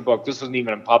not pitching a book. This isn't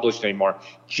even published anymore.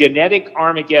 Genetic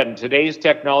Armageddon, today's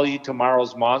technology,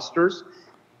 tomorrow's monsters.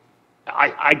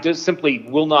 I just simply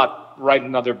will not write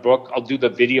another book. I'll do the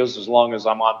videos as long as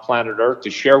I'm on planet Earth to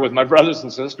share with my brothers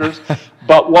and sisters.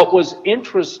 But what was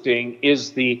interesting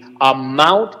is the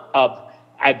amount of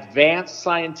advanced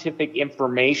scientific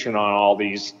information on all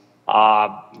these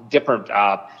different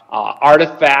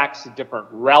artifacts, different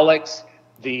relics.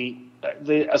 The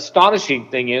astonishing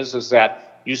thing is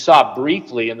that you saw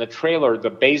briefly in the trailer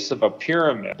the base of a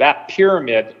pyramid. That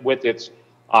pyramid with its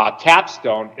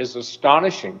capstone is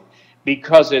astonishing,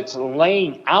 because it's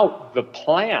laying out the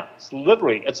plans.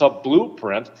 Literally, it's a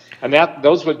blueprint, and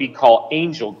those would be called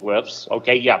angel glyphs.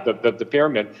 Okay, yeah, the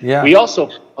pyramid. Yeah. We also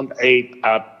found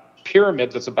a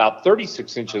pyramid that's about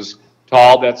 36 inches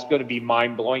tall. That's going to be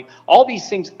mind-blowing. All these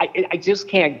things, I just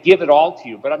can't give it all to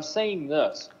you, but I'm saying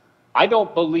this. I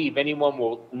don't believe anyone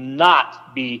will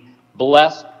not be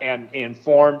blessed and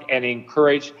informed and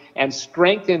encouraged and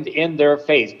strengthened in their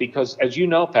faith, because, as you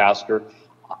know, Pastor,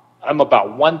 I'm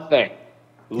about one thing: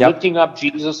 lifting up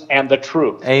Jesus and the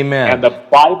truth. Amen. And the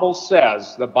Bible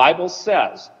says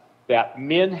that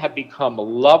men have become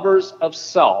lovers of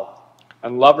self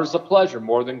and lovers of pleasure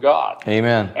more than God.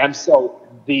 Amen. And so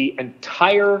the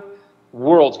entire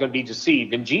world's going to be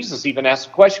deceived. And Jesus even asked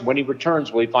the question, when he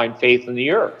returns, will he find faith in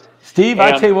the earth? Steve,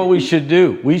 I tell you what we should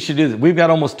do. We should do this. We've got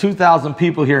almost 2,000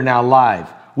 people here now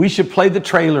live. We should play the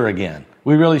trailer again.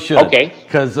 We really should. Okay.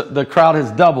 Because the crowd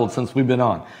has doubled since we've been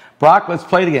on. Brock, let's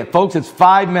play it again. Folks, it's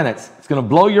 5 minutes. It's going to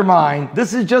blow your mind.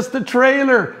 This is just the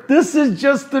trailer. This is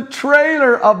just the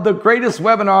trailer of the greatest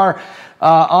webinar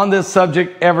on this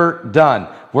subject ever done.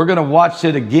 We're going to watch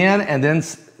it again, and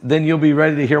then you'll be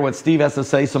ready to hear what Steve has to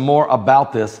say some more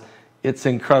about this. It's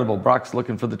incredible. Brock's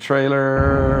looking for the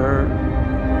trailer.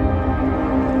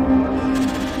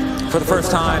 For the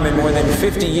first time in more than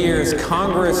 50 years,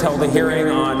 Congress held a hearing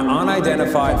on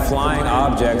unidentified flying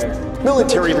objects.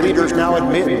 Military leaders now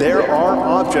admit there are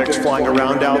objects flying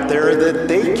around out there that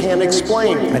they can't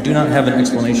explain. I do not have an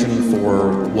explanation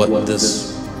for what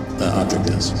this object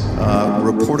is.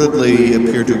 Reportedly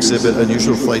appear to exhibit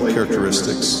unusual flight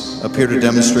characteristics, appear to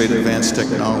demonstrate advanced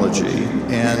technology,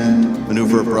 and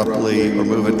maneuver abruptly or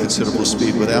move at considerable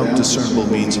speed without discernible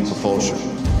means of propulsion.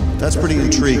 That's pretty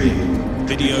intriguing.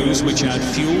 Videos which add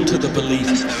fuel to the belief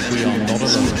we are not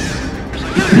alone.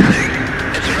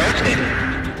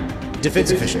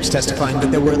 Defense officials testifying that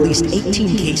there were at least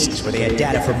 18 cases where they had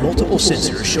data from multiple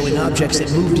sensors showing objects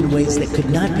that moved in ways that could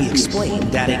not be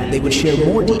explained, adding they would share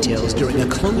more details during a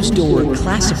closed-door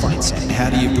classified setting. How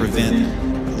do you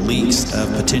prevent leaks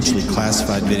of potentially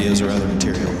classified videos or other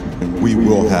material? We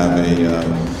will have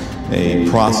a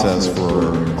process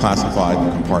for classified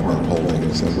compartment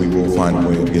holdings, and we will find a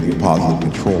way of getting positive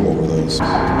control over those.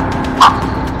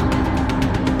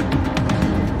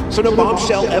 So no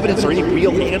bombshell evidence or any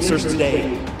real answers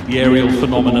today. The aerial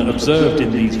phenomena observed in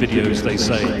these videos, they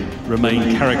say,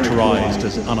 remain characterized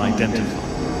as unidentified.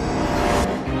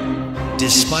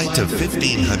 Despite a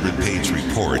 1,500-page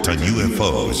report on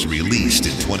UFOs released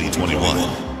in 2021,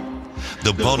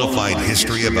 the bona fide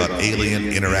history about alien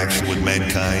interaction with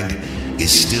mankind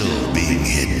is still being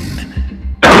hidden.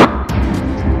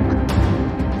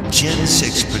 Gen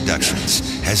 6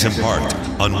 Productions has embarked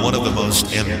on one of the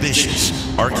most ambitious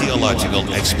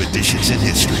archaeological expeditions in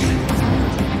history,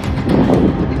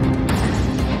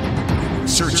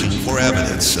 searching for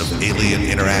evidence of alien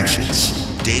interactions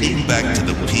dating back to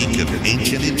the peak of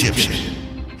ancient Egyptian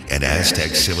and Aztec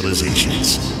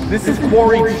civilizations. This is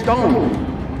quarried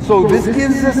stone, so this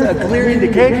gives us a clear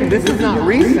indication this is not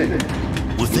recent.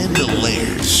 Within the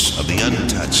layers of the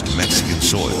untouched Mexican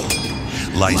soil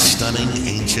lie stunning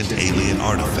ancient alien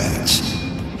artifacts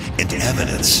and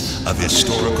evidence of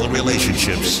historical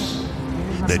relationships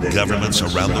that governments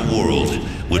around the world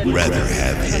would rather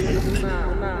have hidden.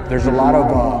 There's a lot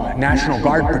of National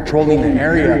Guard patrolling the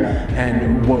area,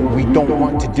 and what we don't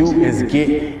want to do is get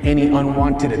any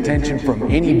unwanted attention from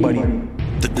anybody.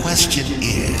 The question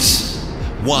is,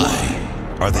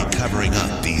 why are they covering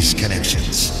up these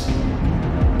connections?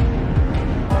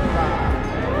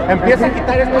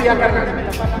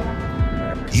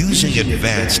 Using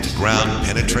advanced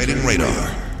ground-penetrating radar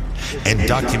and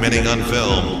documenting on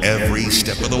film every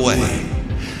step of the way,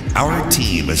 our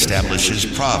team establishes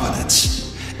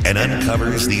provenance and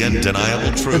uncovers the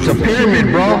undeniable truth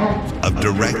of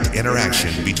direct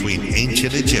interaction between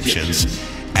ancient Egyptians,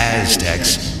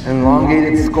 Aztecs,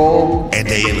 Elongated skull, and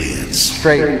aliens.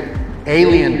 Straight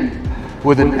alien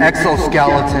with an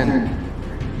exoskeleton.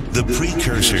 The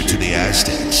precursor to the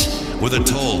Aztecs were the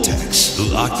Toltecs,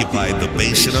 who occupied the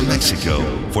basin of Mexico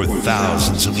for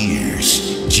thousands of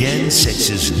years. Gen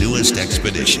 6's newest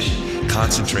expedition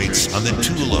concentrates on the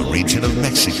Tula region of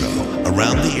Mexico,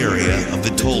 around the area of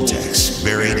the Toltecs'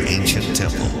 buried ancient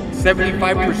temple.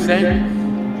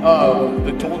 75% of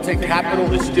the Toltec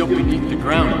capital is still beneath the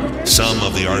ground. Some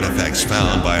of the artifacts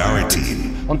found by our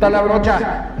team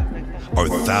are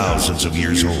thousands of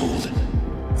years old.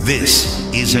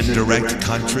 This is a direct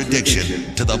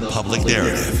contradiction to the public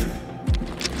narrative.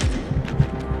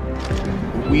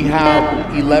 We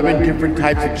have 11 different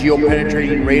types of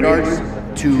geopenetrating radars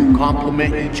to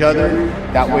complement each other.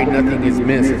 That way nothing is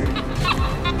missed.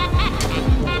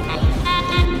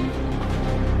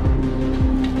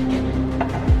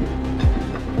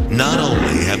 Not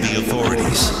only have the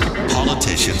authorities,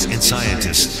 politicians, and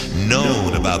scientists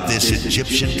known about this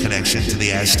Egyptian connection to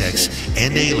the Aztecs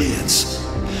and aliens,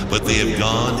 but they have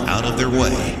gone out of their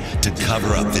way to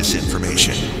cover up this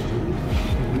information.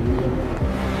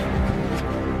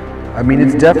 I mean,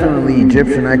 it's definitely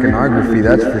Egyptian iconography,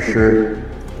 that's for sure.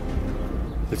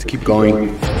 Let's keep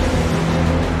going.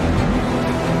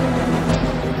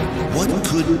 What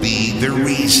could be their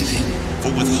reasoning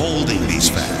for withholding these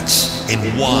facts?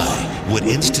 And why would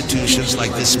institutions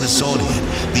like the Smithsonian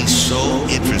be so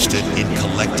interested in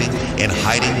collecting and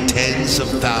hiding tens of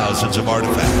thousands of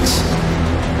artifacts?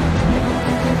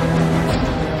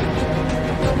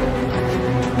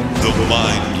 The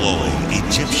mind-blowing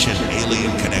Egyptian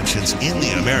alien connections in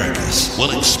the Americas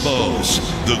will expose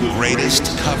the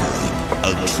greatest cover-up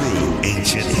of true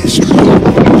ancient history.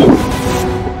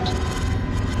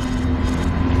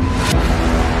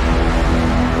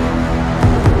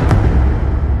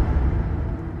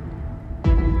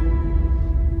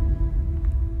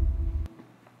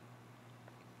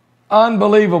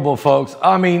 Unbelievable, folks.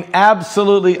 I mean,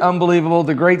 absolutely unbelievable.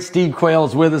 The great Steve Quayle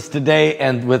is with us today,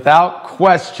 and without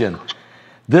question,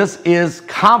 this is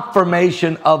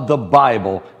confirmation of the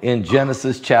Bible in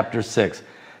Genesis chapter 6.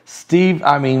 Steve,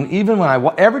 I mean, even when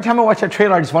every time I watch that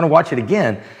trailer, I just want to watch it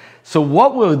again. So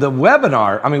what will the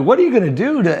webinar, I mean, what are you going to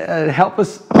do to help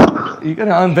us? Are you going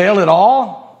to unveil it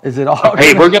all? Is it all?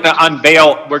 Hey, we're going to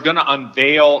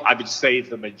unveil, I would say,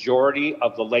 the majority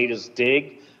of the latest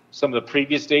dig, some of the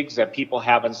previous digs that people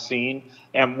haven't seen.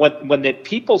 And when the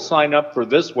people sign up for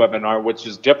this webinar, which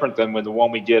is different than the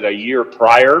one we did a year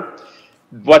prior,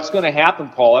 what's going to happen,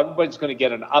 Paul, everybody's going to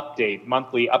get an update,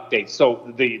 monthly update.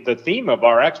 So the theme of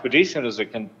our expedition is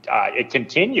it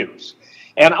continues.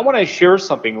 And I want to share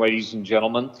something, ladies and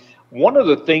gentlemen. One of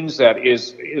the things that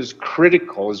is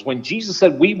critical is when Jesus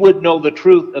said we would know the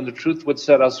truth and the truth would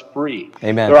set us free.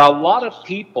 Amen. There are a lot of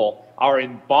people are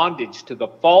in bondage to the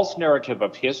false narrative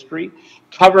of history,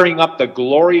 covering up the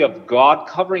glory of God,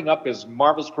 covering up his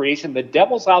marvelous creation. The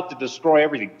devil's out to destroy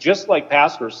everything, just like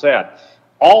Pastor said.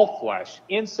 All flesh,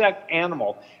 insect,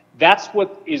 animal. That's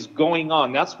what is going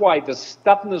on. That's why the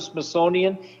stuff in the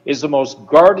Smithsonian is the most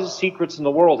guarded secrets in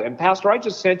the world. And Pastor, I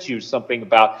just sent you something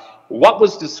about what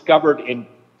was discovered in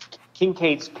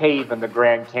Kincaid's Cave in the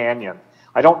Grand Canyon.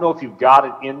 I don't know if you've got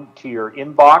it into your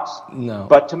inbox. No.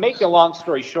 But to make a long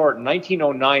story short, in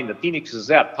 1909, the Phoenix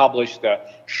Gazette published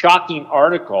a shocking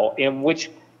article in which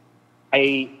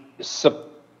a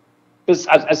specific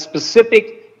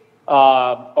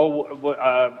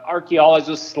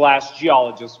archaeologist /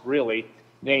 geologist, really,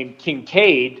 named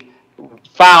Kincaid,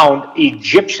 found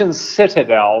Egyptian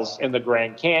citadels in the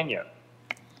Grand Canyon.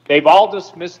 They've all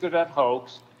dismissed it as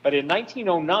hoax, but in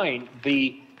 1909,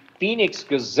 the Phoenix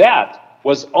Gazette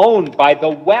was owned by the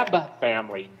Webb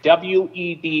family,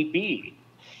 W-E-B-B.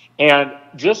 And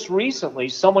just recently,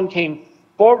 someone came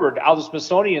forward out of the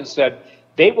Smithsonian and said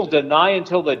they will deny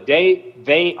until the day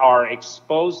they are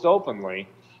exposed openly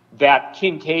that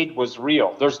Kincaid was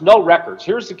real. There's no records.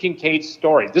 Here's the Kincaid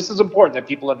story. This is important that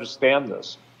people understand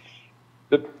this.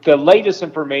 The latest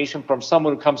information from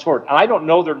someone who comes forward, and I don't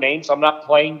know their names, I'm not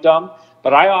playing dumb,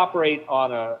 but I operate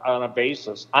on a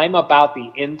basis. I'm about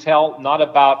the intel, not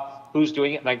about who's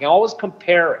doing it, and I can always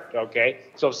compare it, okay?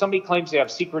 So if somebody claims they have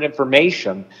secret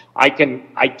information, I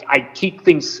keep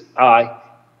things, what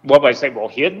would I say, well,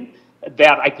 hidden,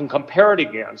 that I can compare it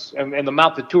against, and the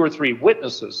amount of 2 or 3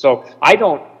 witnesses. So I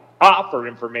don't offer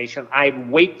information, I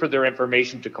wait for their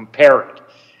information to compare it.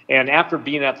 And after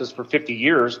being at this for 50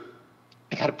 years,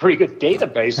 I got a pretty good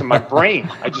database in my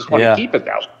brain. I just want to keep it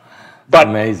that way. But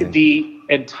amazing. The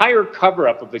entire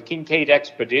cover-up of the Kincaid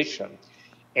expedition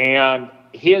and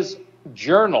his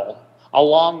journal,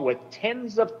 along with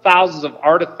tens of thousands of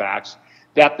artifacts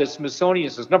that the Smithsonian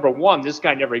says, number one, this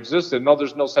guy never existed. No,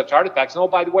 there's no such artifacts. And oh,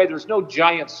 by the way, there's no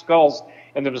giant skulls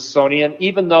in the Smithsonian,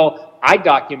 even though I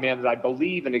documented, I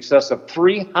believe, in excess of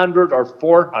 300 or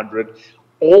 400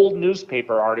 old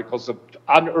newspaper articles of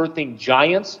unearthing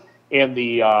giants in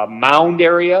the Mound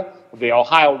area, the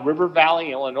Ohio River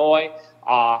Valley, Illinois,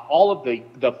 all of the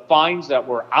finds that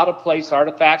were out-of-place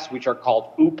artifacts, which are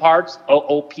called OOPARTs,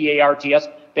 O-O-P-A-R-T-S,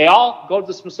 they all go to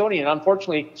the Smithsonian.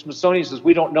 Unfortunately, Smithsonian says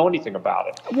we don't know anything about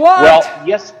it. What? Well,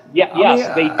 yes,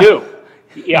 they do.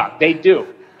 Yeah, they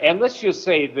do. And let's just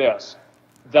say this.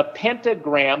 The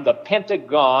pentagram, the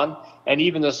Pentagon, and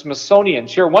even the Smithsonian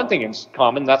share one thing in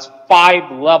common, that's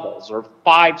 5 levels or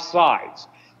 5 sides.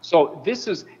 So this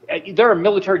is, there are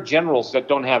military generals that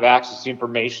don't have access to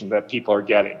information that people are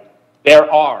getting. There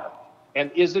are.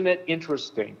 And isn't it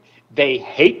interesting? They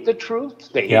hate the truth.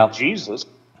 They hate Jesus.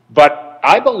 But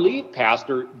I believe,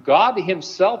 Pastor, God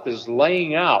himself is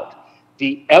laying out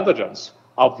the evidence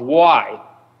of why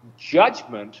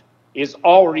judgment is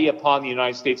already upon the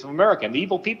United States of America. And the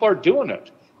evil people are doing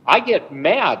it. I get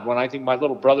mad when I think my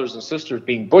little brothers and sisters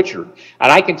being butchered.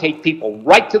 And I can take people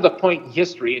right to the point in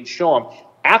history and show them,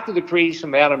 after the creation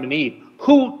of Adam and Eve,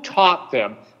 who taught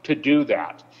them to do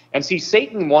that. And see,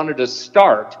 Satan wanted to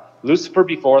start Lucifer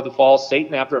before the fall,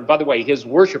 Satan after. And by the way, his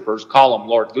worshipers call him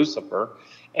Lord Lucifer.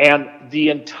 And the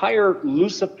entire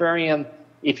Luciferian,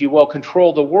 if you will, control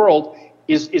of the world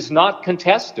is not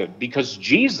contested, because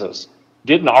Jesus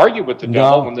didn't argue with the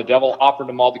devil when the devil offered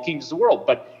him all the kingdoms of the world.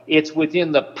 But it's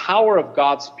within the power of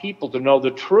God's people to know the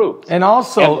truth. And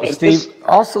also, Steve,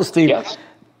 yes.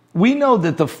 We know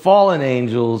that the fallen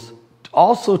angels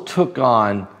also took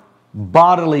on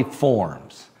bodily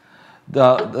forms.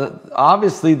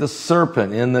 Obviously, the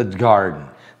serpent in the garden,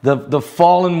 the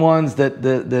fallen ones that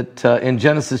in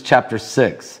Genesis chapter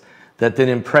 6, that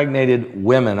impregnated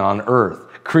women on earth,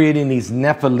 creating these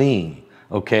Nephilim,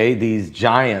 okay, these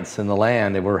giants in the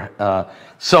land. They were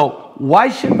so why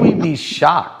should we be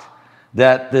shocked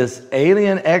that this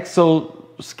alien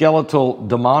exoskeletal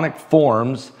demonic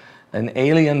forms and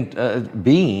alien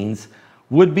beings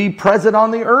would be present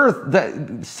on the earth?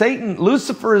 That Satan,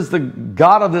 Lucifer, is the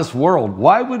god of this world.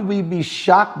 Why would we be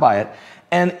shocked by it?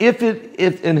 And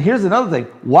and here's another thing,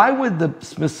 why would the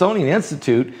Smithsonian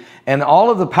Institute and all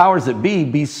of the powers that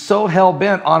be so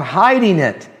hell-bent on hiding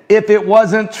it if it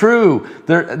wasn't true?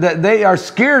 They are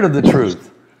scared of the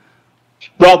truth.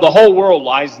 Well, the whole world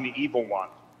lies in the evil one.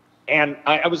 And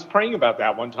I was praying about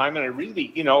that one time, and I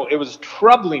really, it was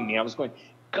troubling me. I was going,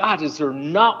 God, is there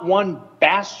not one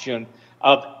bastion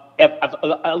of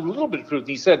a little bit of truth?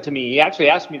 He said to me, he actually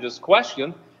asked me this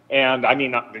question, and I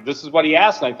mean, this is what he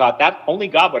asked, and I thought that only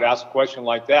God would ask a question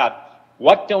like that.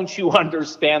 What don't you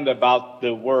understand about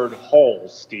the word whole,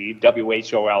 Steve?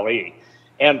 W-H-O-L-E.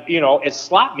 And, it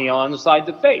slapped me on the side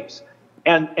of the face.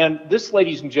 And this,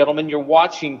 ladies and gentlemen, you're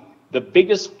watching the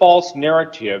biggest false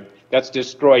narrative that's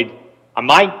destroyed.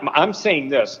 I'm saying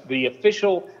this, the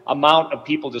official amount of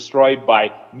people destroyed by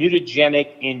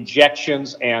mutagenic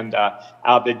injections and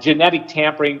the genetic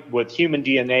tampering with human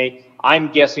DNA,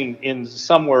 I'm guessing in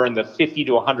somewhere in the 50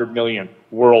 to 100 million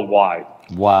worldwide.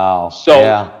 Wow.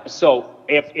 So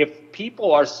if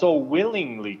people are so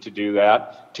willingly to do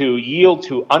that, to yield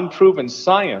to unproven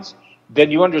science, then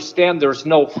you understand there's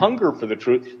no hunger for the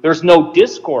truth. There's no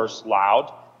discourse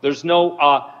loud. There's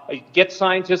no get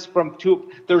scientists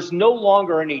there's no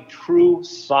longer any true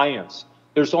science.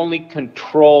 There's only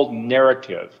controlled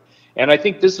narrative. And I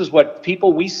think this is what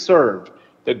people we serve,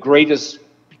 the greatest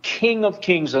King of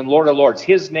Kings and Lord of Lords,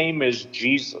 his name is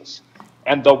Jesus.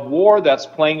 And the war that's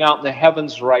playing out in the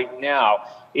heavens right now,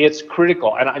 it's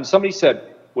critical. And somebody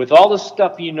said, with all the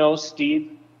stuff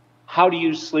Steve, how do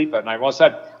you sleep at night? Well, I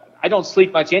said, I don't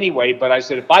sleep much anyway, but I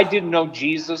said, if I didn't know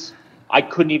Jesus, I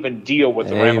couldn't even deal with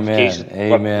the ramifications.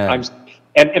 Amen.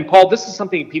 And Paul, this is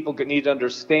something people need to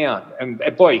understand. And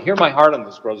boy, hear my heart on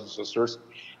this, brothers and sisters.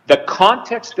 The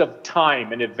context of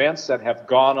time and events that have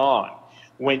gone on,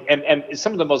 and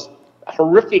some of the most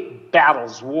horrific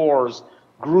battles, wars,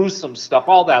 gruesome stuff,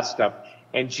 all that stuff.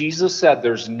 And Jesus said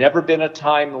there's never been a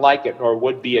time like it, nor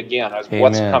would be again, as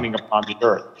what's coming upon the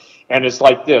earth. And it's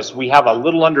like this. We have a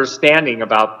little understanding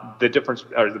about the difference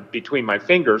between my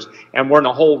fingers, and we're in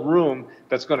a whole room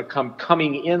that's going to come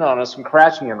coming in on us and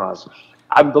crashing in on us.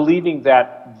 I'm believing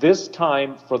that this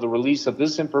time for the release of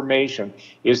this information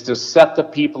is to set the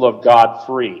people of God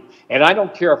free. And I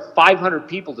don't care if 500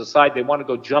 people decide they want to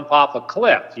go jump off a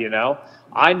cliff,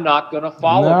 I'm not going to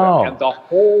follow them. And the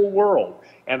whole world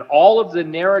and all of the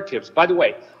narratives. By the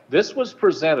way, this was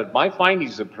presented. My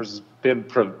findings have been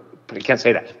I can't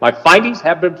say that. My findings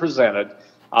have been presented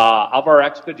of our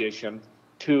expedition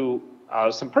to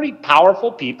some pretty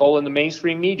powerful people in the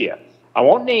mainstream media. I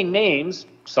won't name names,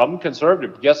 some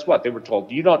conservative, but guess what? They were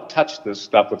told, you don't touch this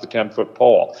stuff with a 10-foot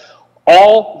pole.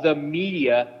 All the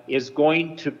media is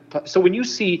going to... So when you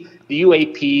see the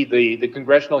UAP, the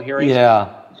congressional hearings...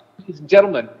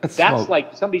 Gentlemen, that's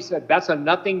like somebody said, that's a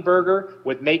nothing burger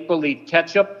with make-believe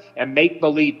ketchup and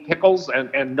make-believe pickles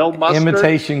and no mustard.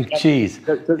 Imitation cheese.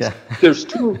 There's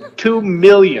 2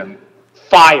 million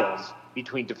files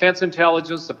between Defense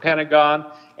Intelligence, the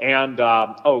Pentagon, and,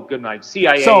 good night,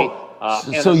 CIA.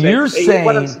 So you're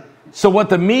saying, so what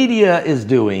the media is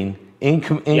doing, and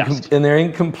they're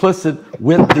complicit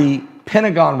with the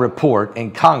Pentagon report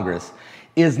and Congress,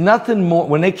 is nothing more,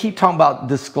 when they keep talking about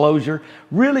disclosure,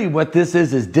 really what this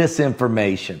is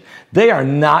disinformation. They are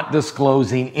not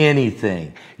disclosing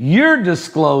anything. You're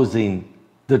disclosing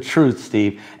the truth,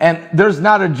 Steve. And there's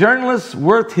not a journalist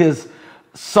worth his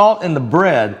salt in the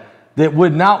bread that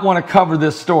would not want to cover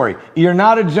this story. You're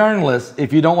not a journalist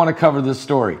if you don't want to cover this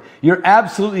story. You're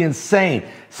absolutely insane.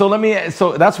 So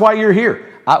that's why you're here.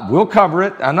 We'll cover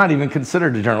it. I'm not even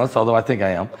considered a journalist, although I think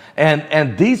I am.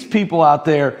 And these people out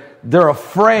there, they're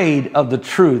afraid of the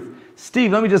truth.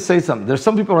 Steve, let me just say something. There's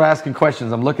some people who are asking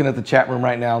questions. I'm looking at the chat room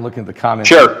right now. I'm looking at the comments.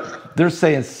 Sure. They're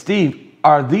saying, Steve,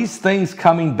 are these things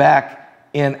coming back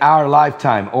in our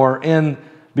lifetime or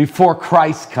before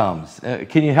Christ comes?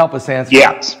 Can you help us answer?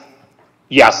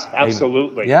 Yes,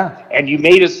 absolutely. Yeah. And you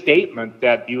made a statement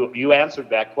that you answered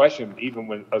that question, even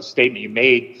with a statement you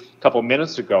made a couple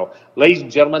minutes ago. Ladies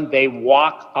and gentlemen, they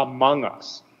walk among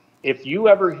us. If you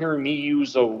ever hear me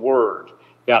use a word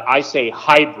that I say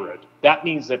hybrid, that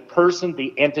means that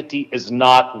the entity is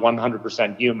not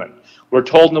 100% human. We're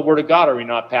told in the Word of God, are we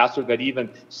not, Pastor, that even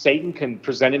Satan can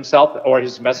present himself or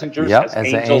his messengers as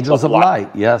angels of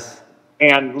light. Yes.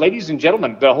 And ladies and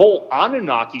gentlemen, the whole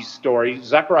Anunnaki story,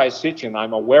 Zecharia Sitchin,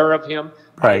 I'm aware of him.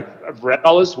 Right. I've read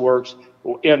all his works.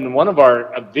 In one of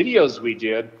our videos we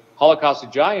did, Holocaust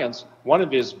of Giants, one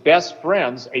of his best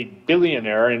friends, a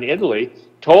billionaire in Italy,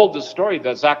 told the story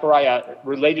that Zecharia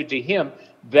related to him,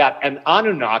 that an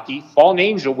Anunnaki, fallen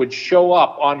angel, would show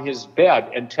up on his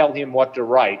bed and tell him what to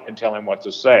write and tell him what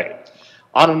to say.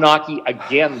 Anunnaki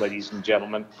again, ladies and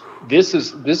gentlemen. This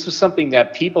is something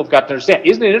that people have got to understand.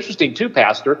 Isn't it interesting too,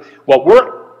 Pastor? What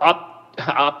we're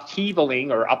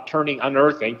upheavaling or upturning,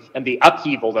 unearthing, and the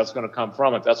upheaval that's going to come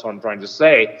from it, that's what I'm trying to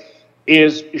say,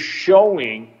 is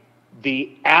showing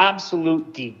the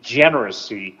absolute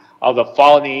degeneracy of the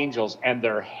fallen angels and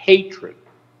their hatred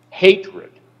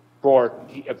for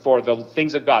the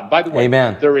things of God. By the way,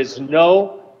 Amen. there is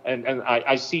no, and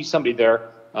I see somebody there,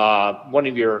 one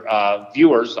of your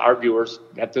viewers, our viewers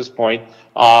at this point,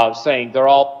 saying they're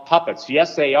all puppets.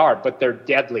 Yes, they are, but they're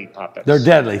deadly puppets. They're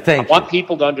deadly. Thank you. I want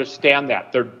people to understand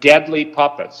that. They're deadly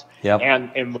puppets. Yep.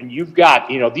 And when you've got,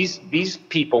 these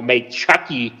people make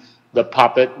Chucky the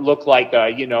puppet look like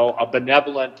a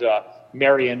benevolent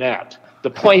marionette. The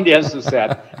point is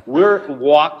that we're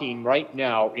walking right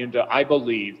now into, I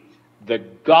believe, the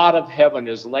God of heaven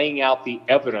is laying out the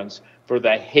evidence for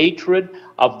the hatred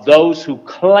of those who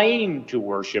claim to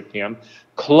worship him,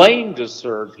 claim to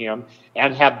serve him,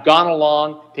 and have gone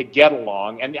along to get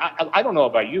along. And I don't know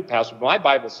about you, Pastor, but my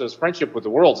Bible says friendship with the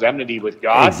world is enmity with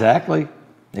God. Exactly.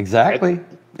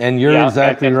 And you're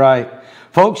exactly right.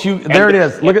 Folks, there it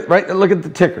is. Look at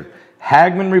the ticker.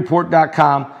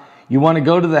 HagmannReport.com. You want to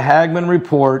go to the Hagmann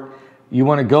Report. You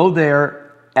want to go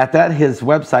there at his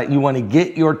website. You want to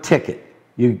get your ticket.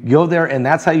 You go there, and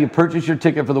that's how you purchase your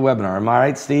ticket for the webinar. Am I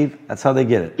right, Steve? That's how they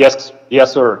get it. Yes,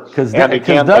 sir. Because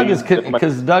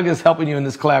Doug is helping you in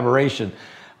this collaboration.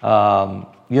 And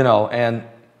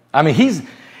I mean,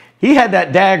 he had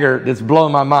that dagger that's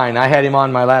blowing my mind. I had him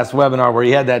on my last webinar where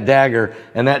he had that dagger,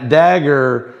 and that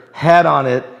dagger had on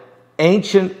it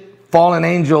ancient fallen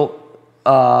angel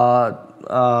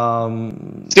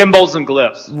symbols and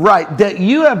glyphs. Right,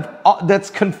 that's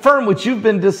confirmed what you've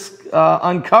been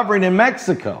uncovering in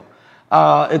Mexico.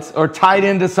 Or tied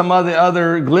into some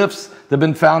other glyphs that have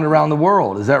been found around the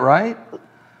world. Is that right?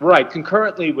 Right.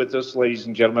 Concurrently with this, ladies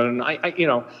and gentlemen, and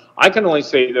I can only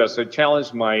say this. I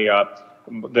challenge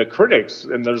the critics,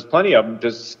 and there's plenty of them,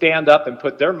 to stand up and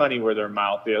put their money where their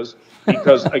mouth is,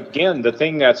 because again, the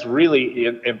thing that's really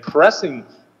impressing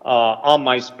on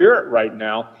my spirit right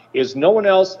now is no one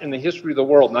else in the history of the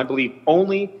world, and I believe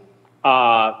only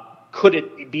could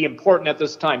it be important at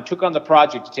this time, took on the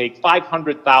project to take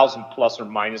 500,000 plus or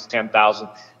minus 10,000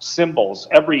 symbols.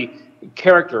 Every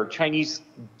character, Chinese,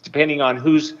 depending on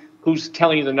who's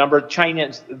telling you the number,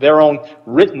 China's, their own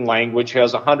written language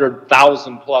has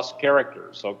 100,000 plus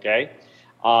characters, okay?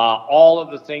 All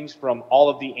of the things from all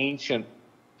of the ancient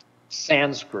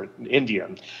Sanskrit,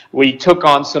 Indian. We took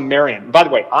on Sumerian. By the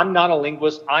way, I'm not a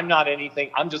linguist. I'm not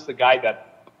anything. I'm just the guy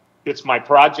that, it's my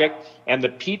project. And the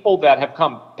people that have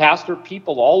come, pastor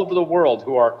people all over the world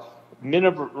who are men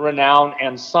of renown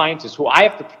and scientists who I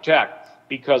have to protect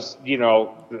because,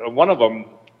 one of them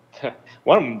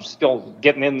still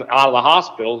getting out of the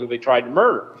hospital who they tried to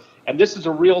murder. And this is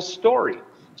a real story.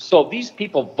 So these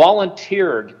people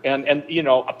volunteered, and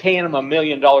paying them $1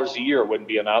 million a year wouldn't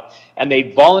be enough. And they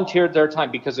volunteered their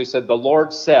time because they said, the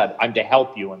Lord said, I'm to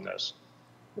help you in this.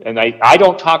 And I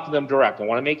don't talk to them direct. I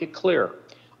want to make it clear.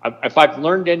 If I've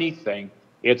learned anything,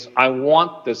 it's I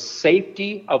want the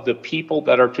safety of the people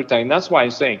that are truthing. And that's why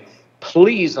I'm saying,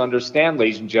 please understand,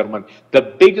 ladies and gentlemen, the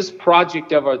biggest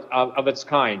project of its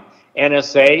kind,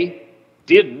 NSA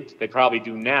didn't. They probably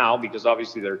do now because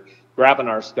obviously they're grabbing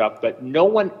our stuff, but no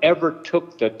one ever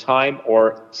took the time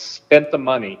or spent the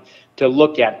money to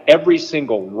look at every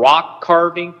single rock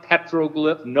carving,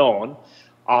 petroglyph known,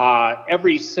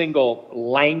 every single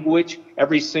language,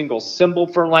 every single symbol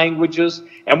for languages.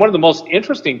 And one of the most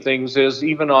interesting things is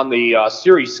even on the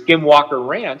series Skinwalker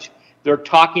Ranch, they're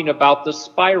talking about the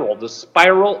spiral. The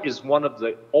spiral is one of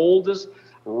the oldest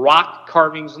rock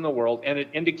carvings in the world, and it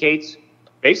indicates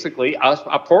basically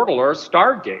a portal or a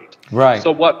stargate. Right.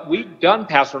 So what we've done,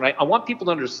 Pastor, and I want people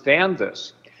to understand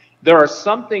this. There are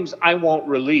some things I won't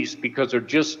release because they're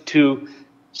just too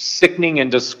sickening and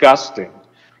disgusting.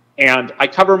 And I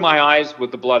cover my eyes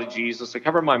with the blood of Jesus. I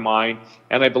cover my mind,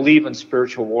 and I believe in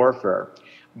spiritual warfare.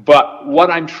 But what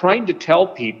I'm trying to tell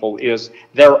people is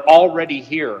they're already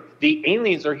here. The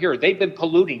aliens are here. They've been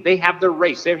polluting. They have their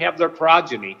race. They have their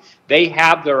progeny. They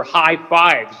have their high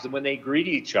fives when they greet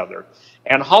each other.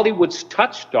 And Hollywood's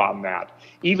touched on that.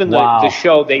 Even the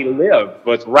show They Live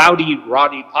with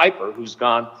Roddy Piper, who's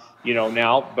gone,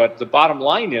 now. But the bottom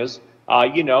line is,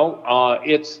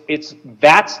 it's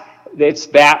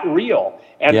that real.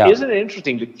 And isn't it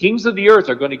interesting? The kings of the earth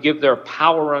are going to give their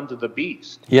power unto the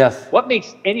beast. Yes. What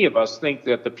makes any of us think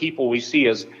that the people we see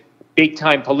as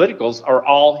big-time politicals are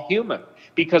all human?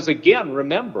 Because again,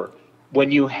 remember,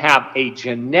 when you have a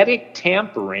genetic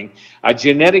tampering, a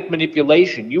genetic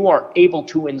manipulation, you are able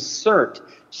to insert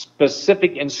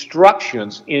specific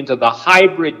instructions into the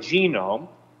hybrid genome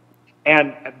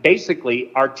and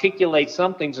basically articulate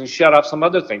some things and shut off some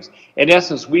other things. In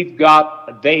essence, we've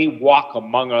got, they walk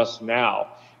among us now,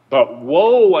 but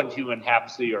woe unto who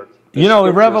inhabits the earth. You know,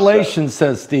 in Revelation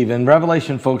says, Steve, in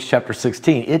Revelation, folks, chapter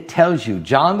 16, it tells you,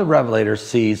 John the Revelator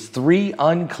sees 3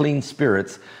 unclean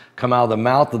spirits come out of the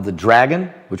mouth of the dragon,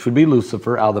 which would be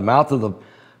Lucifer, out of the mouth of the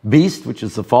beast, which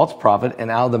is the false prophet, and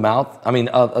out of the mouth,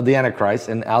 of the Antichrist,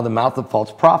 and out of the mouth of the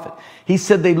false prophet. He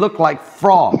said they look like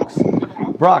frogs.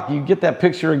 Brock, you get that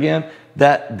picture again?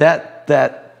 That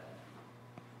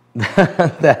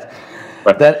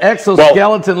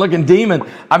exoskeleton-looking demon.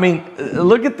 I mean,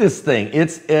 look at this thing.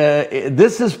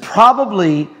 This is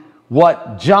probably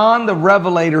what John the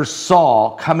Revelator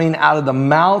saw coming out of the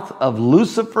mouth of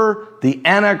Lucifer, the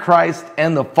Antichrist,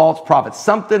 and the false prophet.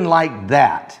 Something like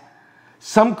that.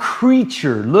 Some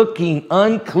creature looking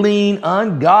unclean,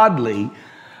 ungodly,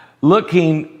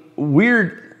 looking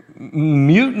weird,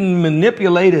 mutant,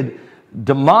 manipulated,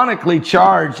 demonically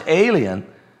charged alien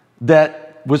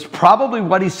that was probably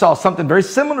what he saw, something very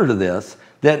similar to this,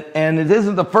 and it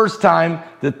isn't the first time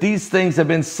that these things have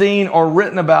been seen or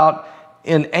written about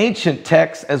in ancient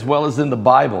texts as well as in the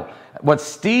Bible. What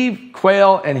Steve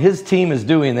Quayle and his team is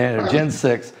doing there at Gen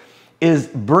 6 is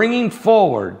bringing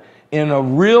forward in a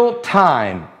real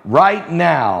time, right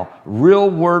now, real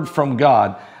word from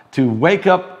God to wake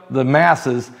up the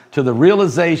masses to the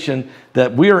realization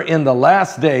that we are in the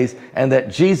last days and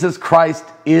that Jesus Christ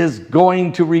is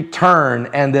going to return,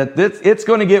 and that it's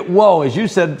going to get woe, as you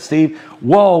said, Steve,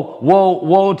 woe, woe,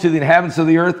 woe to the inhabitants of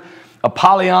the earth.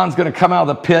 Apollyon's going to come out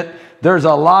of the pit. There's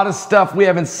a lot of stuff we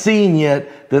haven't seen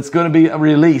yet that's going to be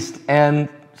released, and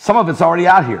some of it's already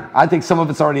out here. I think some of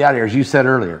it's already out here, as you said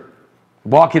earlier,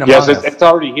 walking among us. Yes, it's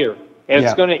already here, and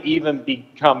it's going to even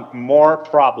become more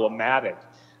problematic.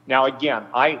 Now, again,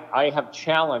 I have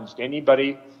challenged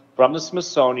anybody from the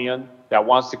Smithsonian that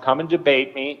wants to come and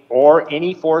debate me, or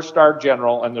any 4-star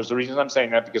general, and there's a reason I'm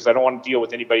saying that, because I don't want to deal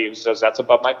with anybody who says that's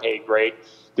above my pay grade.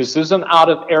 This isn't out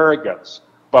of arrogance,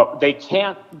 but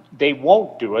they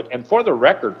won't do it. And for the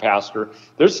record, Pastor,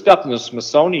 there's stuff in the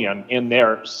Smithsonian in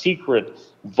their secret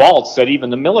vaults that even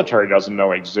the military doesn't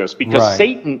know exists, because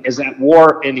Satan is at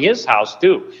war in his house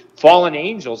too. Fallen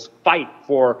angels fight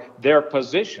for their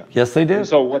position. Yes, they do. And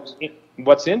so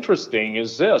what's interesting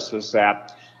is this, is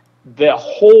that the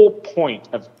whole point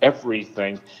of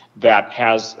everything that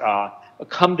has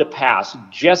come to pass,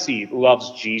 Jesse loves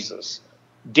Jesus.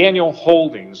 Daniel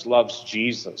Holdings loves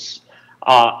Jesus.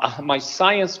 My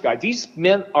science guy, these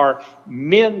men are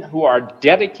men who are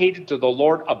dedicated to the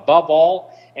Lord above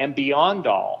all and beyond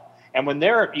all. And when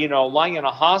they're, lying in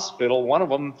a hospital, one of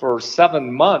them for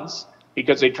 7 months,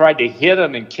 because they tried to hit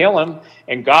him and kill him,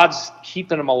 and God's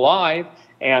keeping him alive,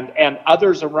 and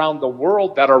others around the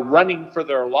world that are running for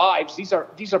their lives, these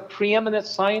are preeminent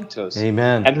scientists.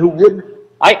 Amen. And who wouldn't,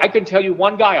 I can tell you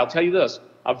one guy, I'll tell you this,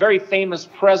 a very famous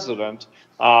president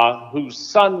whose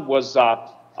son was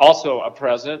also a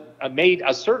president, made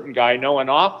a certain guy know an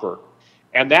offer.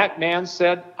 And that man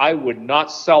said, I would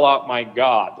not sell out my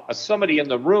God. Somebody in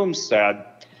the room said,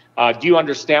 do you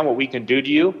understand what we can do to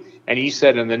you? And he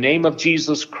said, in the name of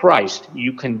Jesus Christ,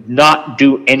 you cannot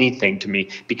do anything to me,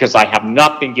 because I have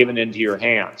not been given into your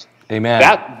hands. Amen.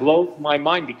 That blows my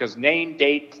mind, because name,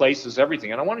 date, place is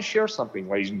everything. And I want to share something,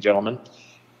 ladies and gentlemen.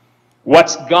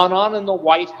 What's gone on in the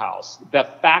White House, the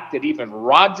fact that even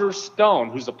Roger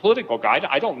Stone, who's a political guy,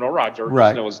 I don't know Roger, I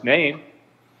just know his name,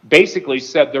 basically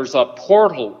said there's a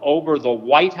portal over the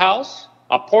White House,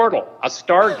 a portal, a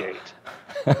Stargate.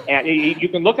 And you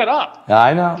can look it up.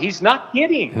 I know. He's not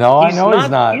kidding. No, I know he's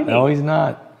not. Kidding. No, he's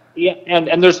not. Yeah,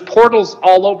 and there's portals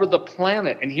all over the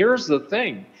planet. And here's the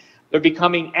thing. They're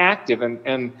becoming active.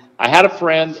 And I had a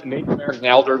friend, a Native American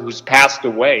elder, who's passed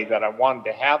away that I wanted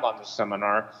to have on the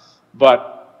seminar.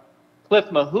 But Cliff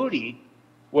Mahooty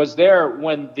was there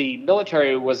when the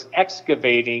military was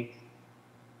excavating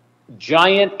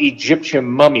giant Egyptian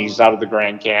mummies out of the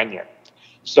Grand Canyon.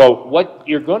 So what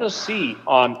you're going to see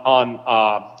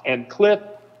and Cliff,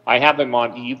 I have him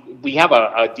on, we have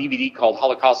a DVD called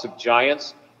Holocaust of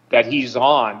Giants that he's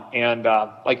on, and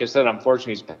like I said,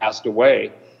 unfortunately he's passed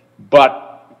away.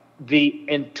 But the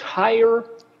entire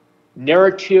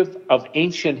narrative of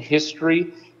ancient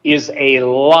history is a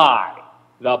lie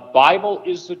The Bible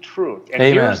is the truth. And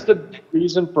Amen. Here's the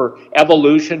reason for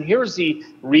evolution. Here's the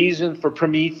reason for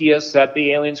Prometheus, that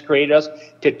the aliens created us,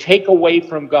 to take away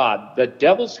from God. The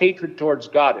devil's hatred towards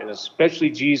God, and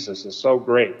especially Jesus, is so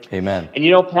great. Amen. And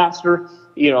you know, Pastor,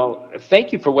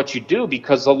 thank you for what you do,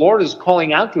 because the Lord is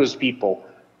calling out to his people.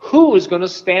 Who is going to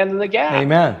stand in the gap?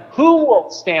 Amen. Who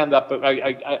will stand up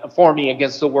for me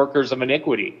against the workers of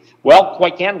iniquity? Well,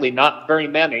 quite candidly, not very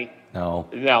many. No.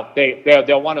 Now,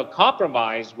 they'll want to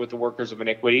compromise with the workers of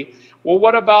iniquity. Well,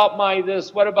 what about my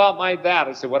this? What about my that?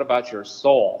 I said, what about your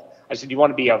soul? I said, you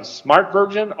want to be a smart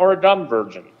virgin or a dumb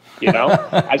virgin?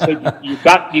 I said, you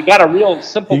got a real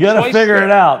simple choice. You got to figure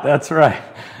it out. That's right.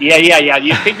 Yeah.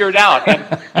 You figure it out.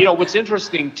 And, what's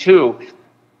interesting, too,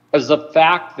 is the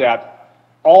fact that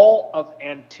all of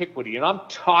antiquity, and I'm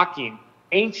talking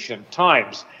ancient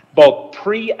times, both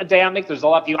pre-Adamic, there's a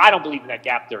lot of people, I don't believe in that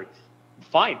gap theory.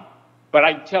 Fine. But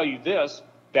I can tell you this,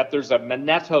 that there's a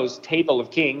Manetho's Table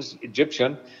of Kings,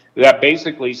 Egyptian, that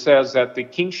basically says that the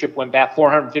kingship went back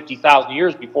 450,000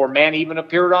 years before man even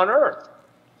appeared on earth.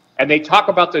 And they talk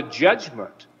about the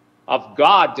judgment of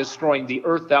God destroying the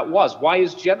earth that was. Why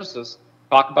is Genesis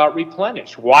talk about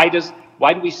replenish? Why do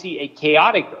we see a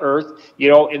chaotic earth,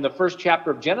 in the first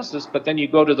chapter of Genesis, but then you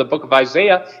go to the book of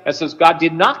Isaiah and says God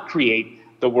did not create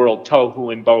the world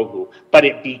tohu and bohu, but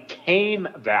it became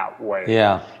that way.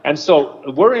 Yeah. And so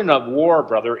we're in a war,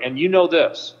 brother, and you know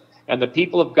this, and the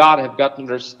people of God have got to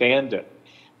understand it.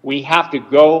 We have to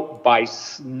go by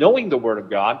knowing the Word of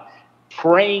God,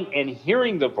 praying and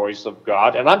hearing the voice of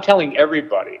God. And I'm telling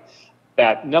everybody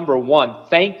that, number one,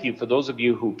 thank you for those of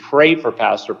you who pray for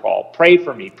Pastor Paul. Pray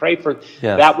for me. Pray for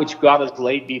that which God has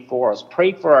laid before us.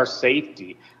 Pray for our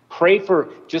safety. Pray for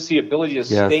just the ability to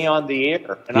stay on the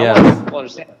air. And I want people to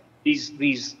understand,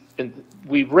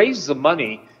 we raise the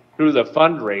money through the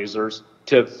fundraisers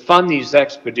to fund these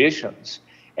expeditions.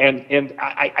 And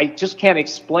I just can't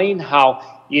explain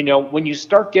how, when you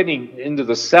start getting into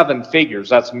the seven figures,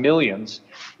 that's millions,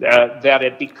 that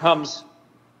it becomes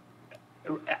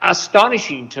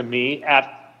astonishing to me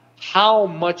at how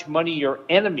much money your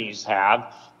enemies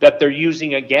have that they're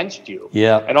using against you.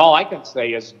 Yeah. And all I can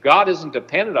say is God isn't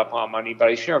dependent upon money, but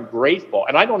I sure am grateful.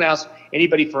 And I don't ask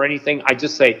anybody for anything. I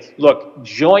just say, look,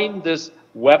 join this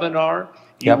webinar.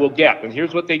 You will get, and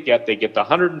here's what they get. They get the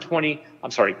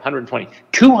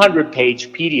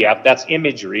 200-page PDF. That's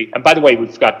imagery. And by the way,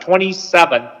 we've got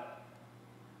 27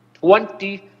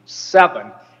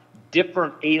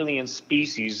 different alien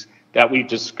species that we've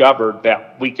discovered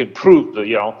that we could prove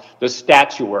the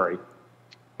statuary.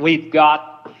 We've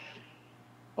got,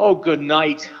 good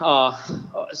night,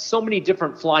 so many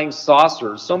different flying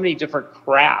saucers, so many different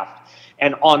craft.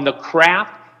 And on the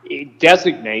craft, it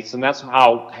designates, and that's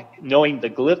how knowing the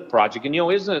glyph project, and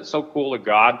isn't it so cool to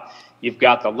God? You've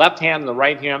got the left hand and the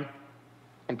right hand,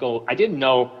 and I didn't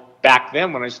know back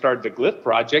then when I started the glyph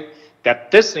project that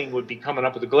this thing would be coming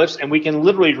up with the glyphs, and we can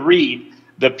literally read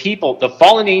the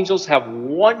fallen angels have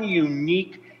one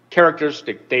unique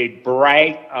characteristic. They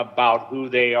brag about who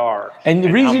they are. And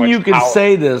the reason you can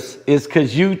say this is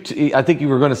because I think you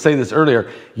were going to say this earlier,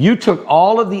 you took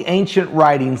all of the ancient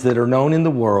writings that are known in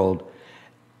the world,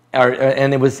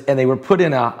 and they were put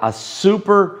in a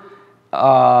super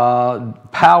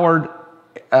powered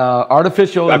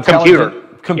artificial intelligence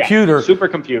computer,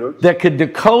 supercomputer, that could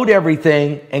decode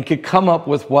everything and could come up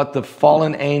with what the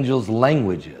fallen angels'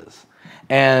 language is.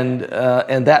 And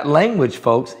that language,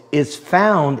 folks, is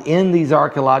found in these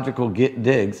archaeological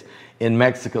digs in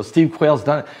Mexico. Steve Quayle's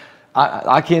done it.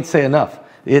 I can't say enough.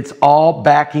 It's all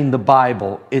backing the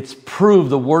Bible. It's proved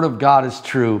the Word of God is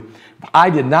true. I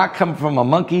did not come from a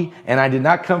monkey, and I did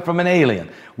not come from an alien.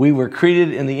 We were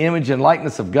created in the image and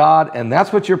likeness of God, and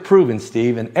that's what you're proving,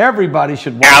 Steve. And everybody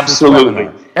should watch this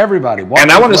webinar. Everybody. Watch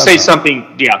and I want to say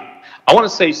something, I want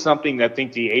to say something that I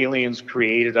think the aliens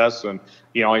created us, and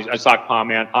I saw a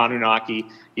comment, Anunnaki,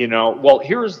 well,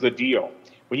 here's the deal.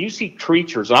 When you see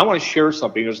creatures, and I want to share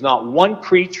something, there's not one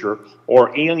creature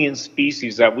or alien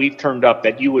species that we've turned up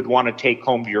that you would want to take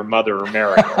home to your mother or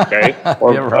marry, okay?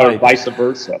 Or vice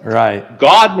versa. Right.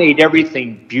 God made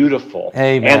everything beautiful.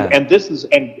 Amen. And this is,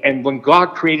 and when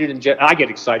God created in Genesis, I get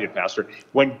excited, Pastor.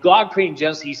 When God created in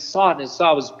Genesis, he saw it and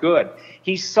saw it was good.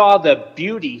 He saw the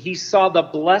beauty. He saw the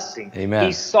blessing. Amen.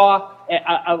 He saw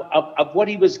of what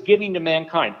he was giving to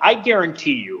mankind. I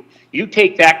guarantee you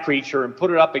take that creature and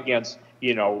put it up against,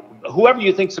 whoever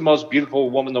you think's the most beautiful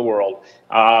woman in the world.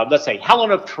 Let's say Helen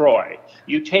of Troy.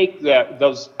 You take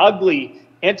those ugly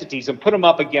entities and put them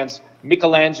up against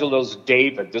Michelangelo's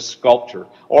David, the sculptor,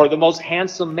 or the most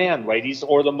handsome man, ladies,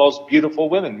 or the most beautiful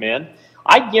women, men.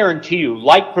 I guarantee you,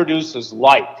 like produces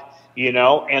like. you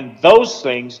know, and those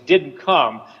things didn't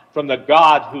come from the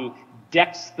God who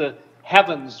decks the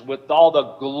heavens with all the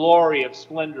glory of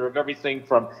splendor of everything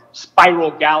from spiral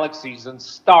galaxies and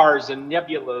stars and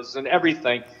nebulas and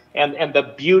everything, and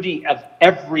the beauty of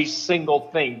every single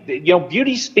thing. You know,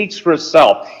 beauty speaks for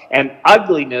itself, and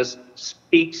ugliness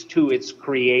speaks to its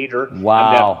creator. Wow.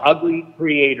 And that ugly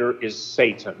creator is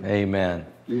Satan. Amen.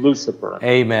 Lucifer.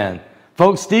 Amen.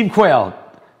 Folks, Steve Quayle.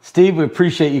 Steve, we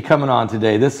appreciate you coming on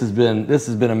today. This has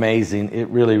been amazing. It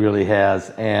really, really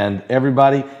has. And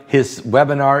everybody, his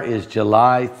webinar is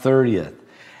July 30th.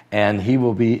 And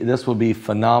this will be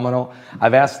phenomenal.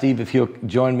 I've asked Steve if he'll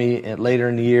join me later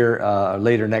in the year,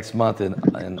 later next month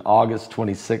in August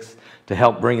 26th to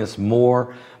help bring us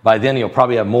more. By then, he'll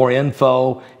probably have more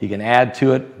info. You can add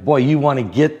to it. Boy, you want to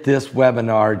get this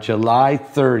webinar July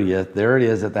 30th. There it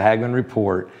is at the Hagman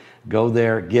Report. Go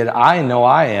there, get it. I know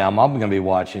I am. I'm going to be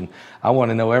watching. I want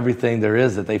to know everything there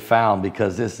is that they found,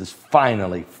 because this is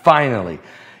finally,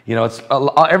 you know,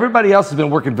 everybody else has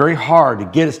been working very hard to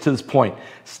get us to this point.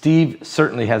 Steve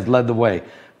certainly has led the way,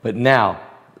 but now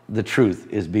the truth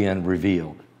is being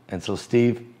revealed. And so,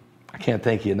 Steve, I can't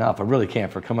thank you enough. I really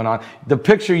can't, for coming on. The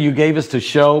picture you gave us to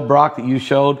show, Brock, that you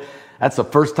showed, that's the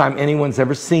first time anyone's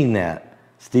ever seen that.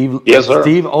 Steve, yes, sir.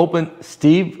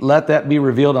 Steve, let that be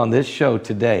revealed on this show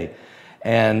today.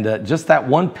 And just that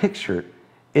one picture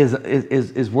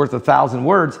is worth 1,000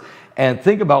 words. And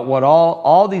think about what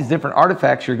all these different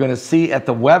artifacts you're going to see at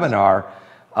the webinar.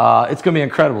 It's going to be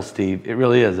incredible, Steve. It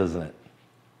really is, isn't it?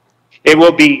 It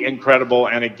will be incredible.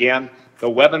 And again, the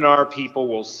webinar people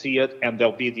will see it, and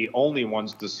they'll be the only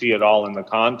ones to see it all in the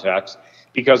context.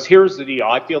 Because here's the deal.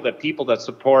 I feel that people that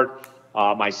support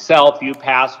myself, you,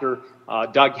 Pastor,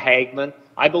 Doug Hagman,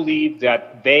 I believe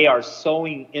that they are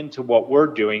sowing into what we're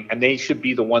doing, and they should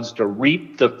be the ones to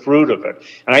reap the fruit of it.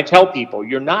 And I tell people,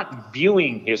 you're not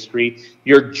viewing history,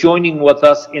 you're joining with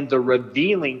us in the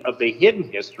revealing of the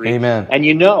hidden history. Amen. And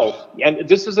you know, and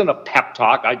this isn't a pep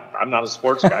talk. I'm not a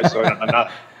sports guy, so I'm not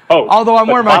a coach. Although I'm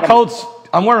wearing my coach.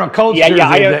 I'm wearing a coach jersey. Yeah,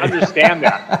 I understand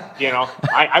that. You know,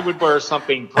 I would wear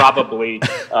something probably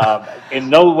in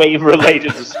no way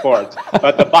related to sports.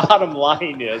 But the bottom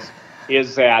line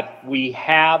is that we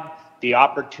have the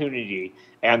opportunity,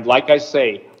 and like I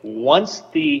say, once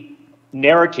the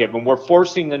narrative, and we're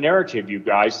forcing the narrative, you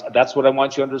guys, that's what I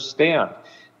want you to understand.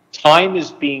 Time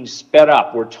is being sped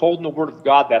up. We're told in the Word of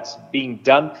God that's being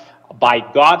done by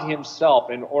God Himself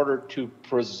in order to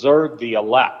preserve the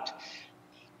elect.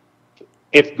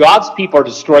 If God's people are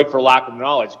destroyed for lack of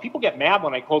knowledge, people get mad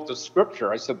when I quote the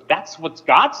scripture. I said, that's what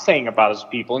God's saying about His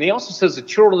people. And He also says the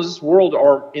children of this world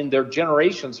are in their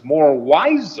generations more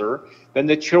wiser than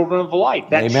the children of light.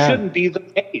 That Amen. Shouldn't be the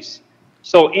case.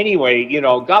 So anyway, you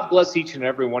know, God bless each and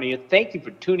every one of you. Thank you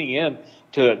for tuning in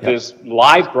to this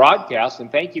live broadcast,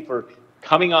 and thank you for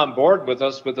coming on board with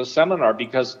us with the seminar,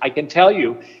 because I can tell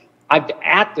you, I've been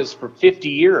at this for 50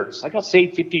 years. I got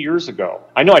saved 50 years ago.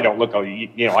 I know I don't look,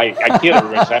 you know, I kid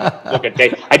everybody.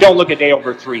 I don't look a day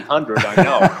over 300, I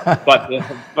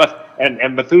know.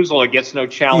 And Methuselah gets no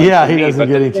challenge. Yeah, he doesn't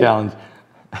get any challenge.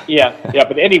 Yeah.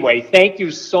 But anyway, thank you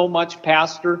so much,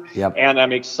 Pastor. Yep. And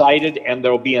I'm excited. And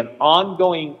there will be an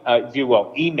ongoing, if you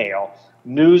will, email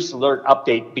news alert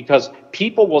update, because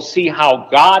people will see how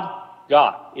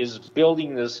God is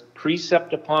building this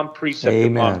precept upon precept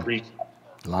upon precept.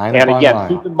 Line and again, line.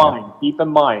 keep in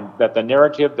mind that the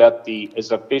narrative that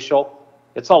is official,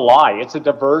 it's a lie. It's a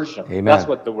diversion. Amen. That's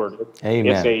what the word is.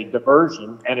 Amen. It's a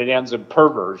diversion, and it ends in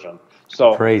perversion.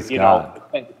 So, praise God.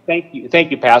 Thank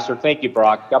you, Pastor. Thank you,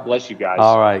 Brock. God bless you guys.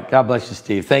 All right. God bless you,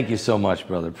 Steve. Thank you so much,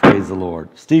 brother. Praise the Lord.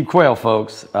 Steve Quayle,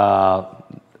 folks.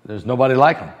 There's nobody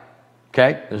like him.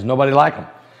 Okay? There's nobody like him.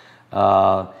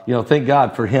 You know, thank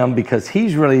God for him, because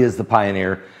he really is the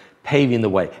pioneer, paving the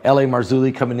way. L.A.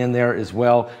 Marzulli coming in there as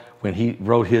well when he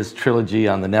wrote his trilogy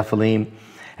on the Nephilim.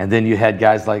 And then you had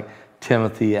guys like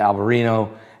Timothy Alberino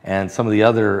and some of the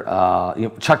other,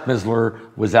 Chuck Missler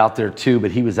was out there too, but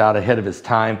he was out ahead of his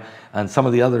time. And some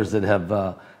of the others that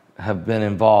have been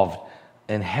involved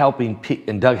in helping,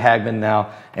 and Doug Hagman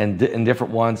now, and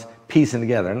different ones, piecing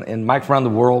together. And Mike from around the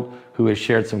world, who has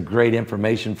shared some great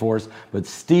information for us. But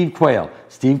Steve Quayle,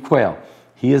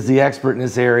 he is the expert in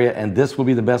this area, and this will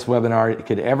be the best webinar it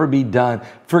could ever be done.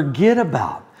 Forget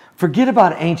about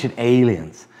ancient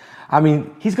aliens. I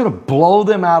mean, he's going to blow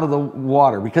them out of the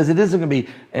water, because it isn't going to be,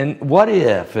 and what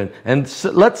if, and so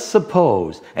let's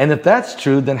suppose. And if that's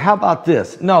true, then how about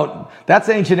this? No, that's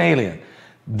ancient alien.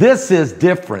 This is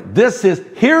different.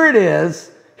 Here it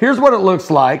is. Here's what it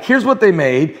looks like. Here's what they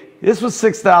made. This was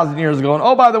 6,000 years ago. And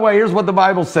oh, by the way, here's what the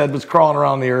Bible said was crawling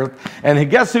around the earth. And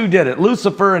guess who did it?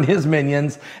 Lucifer and his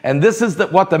minions. And this is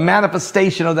what the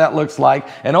manifestation of that looks like.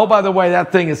 And oh, by the way,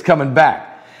 that thing is coming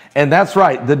back. And that's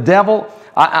right. The devil,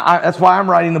 that's why I'm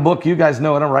writing the book. You guys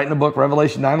know it. I'm writing a book,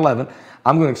 Revelation 9:11.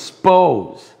 I'm going to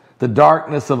expose the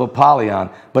darkness of Apollyon,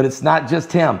 but it's not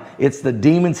just him. It's the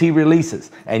demons he releases.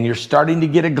 And you're starting to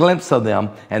get a glimpse of them,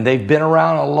 and they've been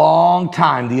around a long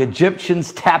time. The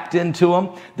Egyptians tapped into them.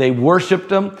 They worshiped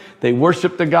them. They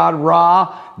worshiped the god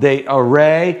Ra. They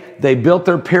built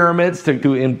their pyramids to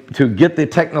get the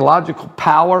technological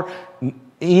power.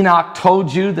 Enoch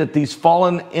told you that these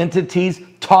fallen entities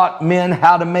taught men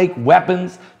how to make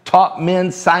weapons, taught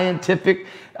men scientific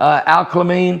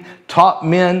alchemy, taught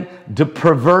men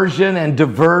perversion and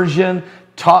diversion,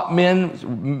 taught men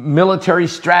military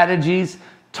strategies,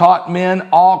 taught men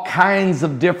all kinds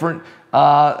of different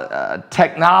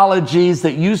technologies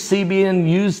that you see being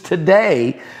used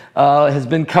today has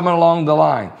been coming along the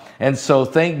line. And so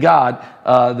thank God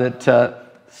that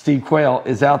Steve Quayle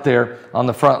is out there on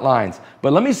the front lines.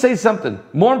 But let me say something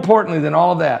more importantly than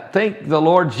all of that. Thank the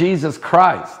Lord Jesus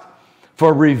Christ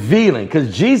for revealing,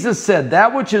 because Jesus said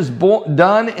that which is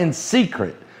done in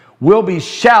secret will be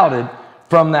shouted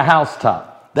from the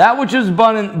housetop. That which is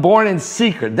born in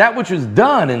secret, that which is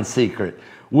done in secret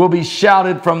will be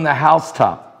shouted from the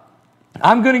housetop.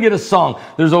 I'm going to get a song.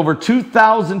 There's over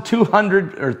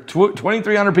 2,200 or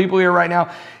 2,300 people here right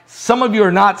now. Some of you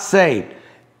are not saved.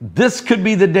 This could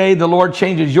be the day the Lord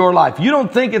changes your life. You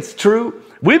don't think it's true?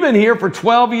 We've been here for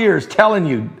 12 years telling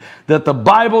you that the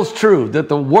Bible's true, that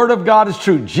the Word of God is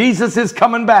true. Jesus is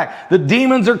coming back. The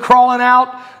demons are crawling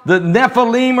out. The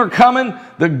Nephilim are coming.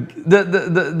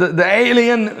 The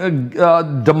alien,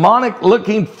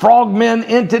 demonic-looking frogmen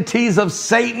entities of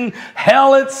Satan.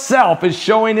 Hell itself is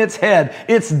showing its head.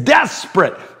 It's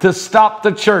desperate to stop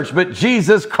the church, but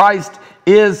Jesus Christ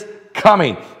is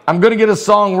coming. I'm going to get a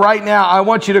song right now. I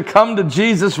want you to come to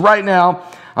Jesus right now.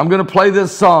 I'm going to play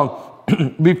this song.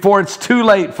 Before it's too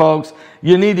late, folks,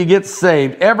 you need to get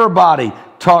saved. Everybody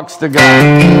talks to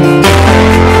God.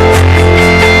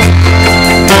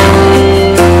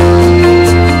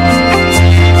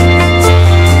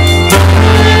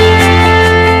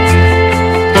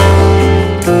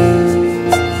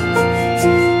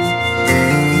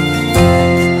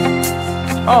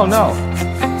 Oh, no.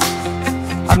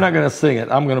 I'm not going to sing it.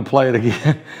 I'm going to play it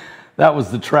again. That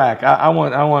was the track. I don't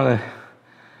want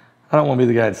to be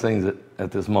the guy that sings it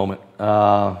at this moment.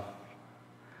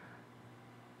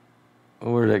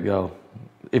 Where'd it go?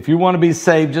 If you want to be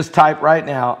saved, just type right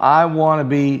now, I want to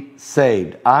be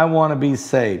saved. I want to be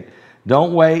saved.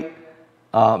 Don't wait.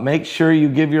 Make sure you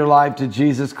give your life to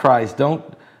Jesus Christ.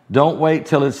 Don't wait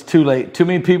till it's too late. Too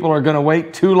many people are going to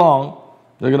wait too long.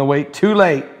 They're going to wait too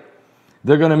late.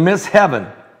 They're going to miss heaven.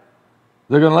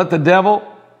 They're going to let the devil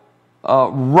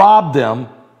rob them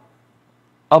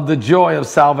of the joy of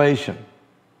salvation.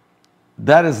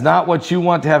 That is not what you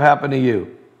want to have happen to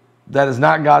you. That is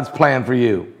not God's plan for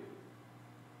you.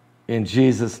 In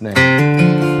Jesus' name. I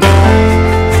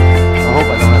hope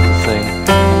I don't have to sing.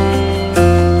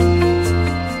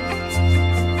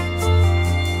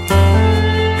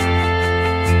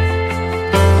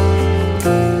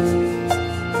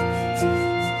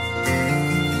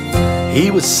 He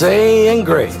was saying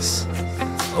grace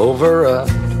over a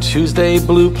Tuesday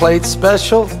blue plate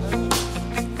special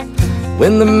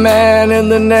when the man in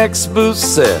the next booth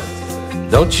said,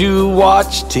 don't you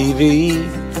watch TV?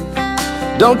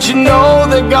 Don't you know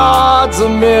that God's a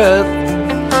myth?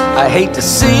 I hate to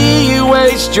see you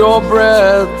waste your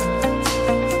breath.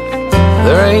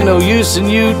 There ain't no use in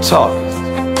you talking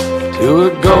to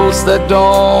a ghost that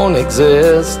don't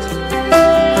exist.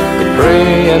 The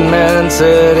praying man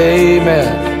said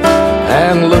amen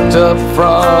and looked up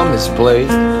from his plate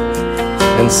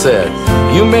and said,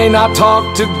 you may not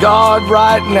talk to God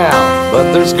right now,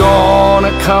 but there's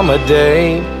gonna come a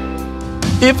day.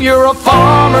 If you're a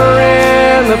farmer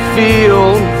in the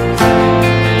field,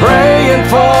 praying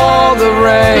for the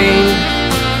rain,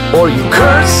 or you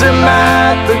curse him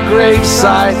at the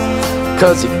gravesite,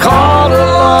 cause he called a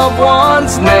loved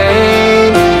one's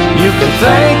name, you can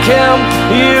thank him,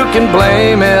 you can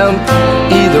blame him,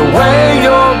 either way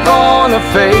you're gonna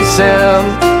face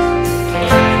him.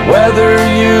 Whether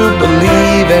you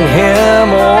believe in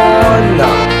him or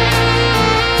not,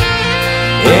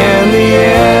 in the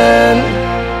end,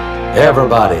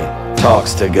 everybody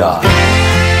talks to God.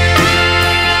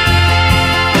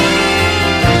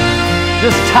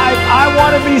 Just type, I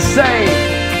want to be saved.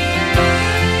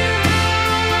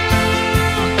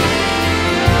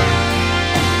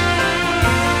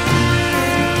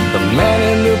 The man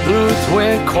in the boots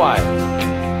went quiet,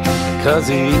 'cause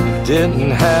he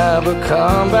didn't have a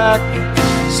comeback.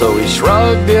 So he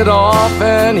shrugged it off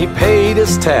and he paid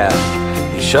his tab.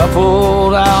 He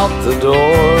shuffled out the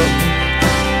door,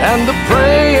 and the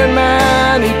praying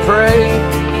man, he prayed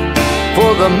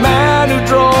for the man who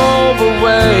drove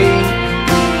away,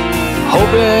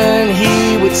 hoping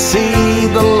he would see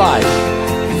the light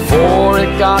before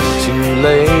it got too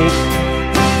late.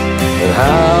 But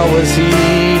how was he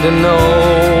to know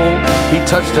he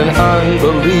touched an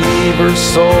unbeliever's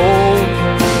soul,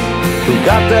 who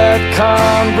got that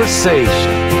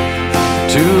conversation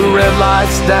 2 red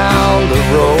lights down the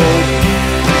road?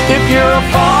 If you're a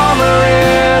farmer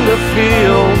in the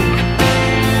field,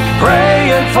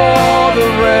 praying for the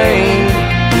rain,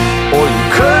 or you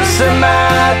curse him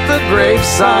at the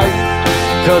gravesite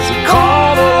 'cause he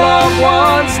called a loved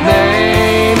one's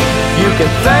name, you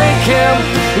can thank him,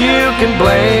 you can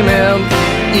blame him.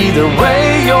 Either way,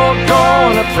 you're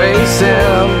gonna face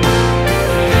him,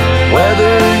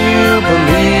 whether you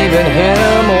believe in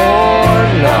him or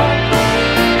not.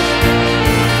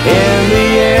 In the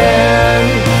end,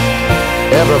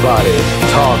 everybody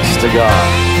talks to God.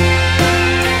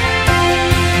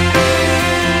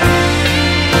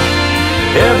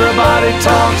 Everybody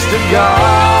talks to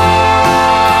God.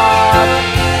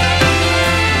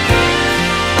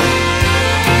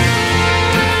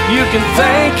 You can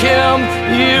thank him,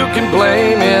 you can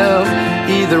blame him.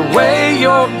 Either way,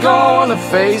 you're gonna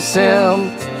face him,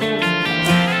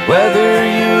 whether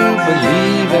you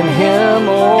believe in him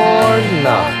or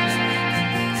not.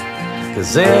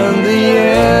 'Cause in the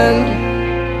end,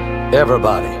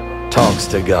 everybody talks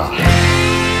to God.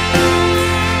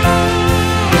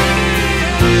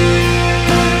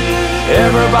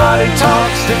 Everybody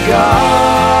talks to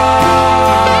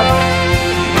God.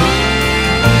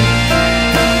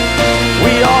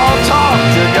 We all talk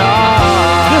to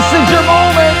God. This is your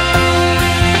moment.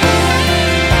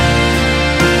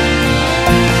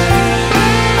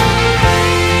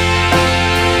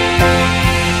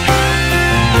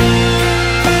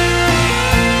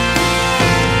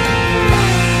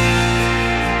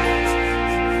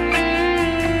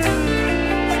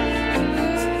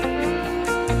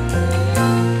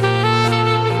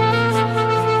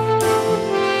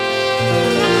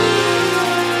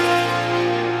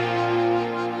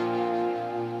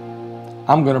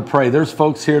 I'm going to pray. There's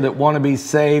folks here that want to be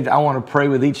saved. I want to pray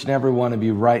with each and every one of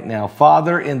you right now.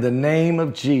 Father, in the name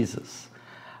of Jesus,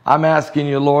 I'm asking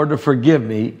you, Lord, to forgive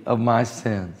me of my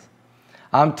sins.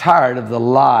 I'm tired of the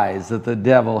lies that the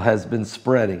devil has been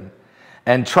spreading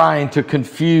and trying to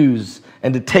confuse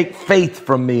and to take faith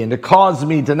from me and to cause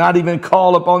me to not even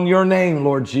call upon your name,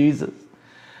 Lord Jesus.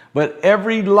 But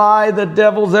every lie the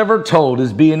devil's ever told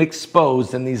is being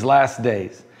exposed in these last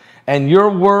days. And your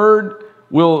word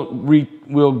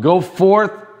will go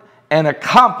forth and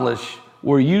accomplish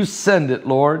where you send it,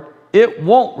 Lord. It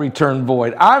won't return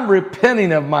void. I'm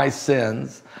repenting of my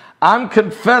sins. I'm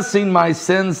confessing my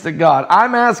sins to God.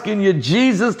 I'm asking you,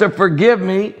 Jesus, to forgive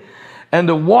me and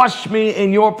to wash me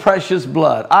in your precious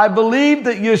blood. I believe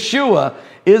that Yeshua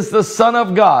is the Son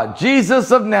of God,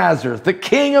 Jesus of Nazareth, the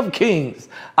King of Kings.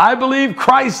 I believe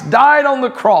Christ died on the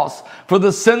cross for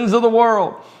the sins of the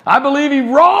world. I believe he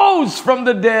rose from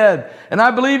the dead, and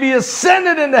I believe he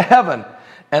ascended into heaven,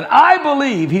 and I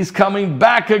believe he's coming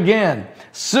back again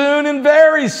soon and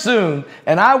very soon,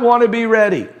 and I want to be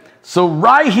ready. So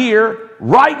right here,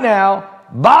 right now,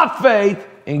 by faith,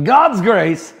 in God's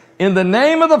grace, in the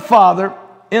name of the Father,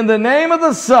 in the name of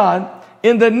the Son,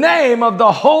 in the name of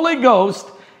the Holy Ghost,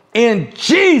 in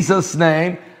Jesus'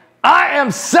 name, I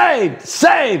am saved,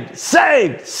 saved,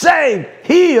 saved, saved,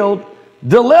 healed,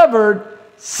 delivered,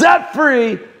 set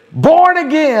free, born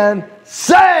again,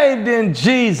 saved in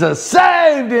Jesus,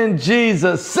 saved in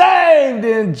Jesus, saved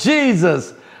in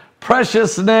Jesus'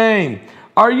 precious name.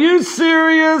 Are you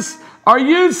serious? Are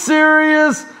you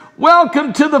serious?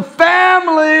 Welcome to the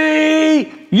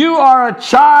family. You are a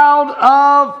child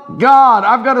of God.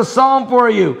 I've got a song for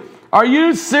you. Are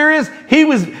you serious?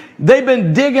 They've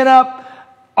been digging up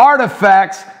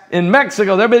artifacts in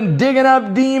Mexico. They've been digging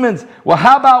up demons. Well,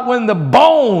 how about when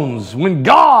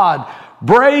God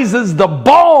braises the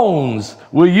bones?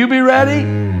 Will you be ready?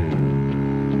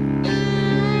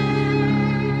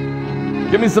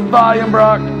 Give me some volume,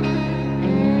 Brock.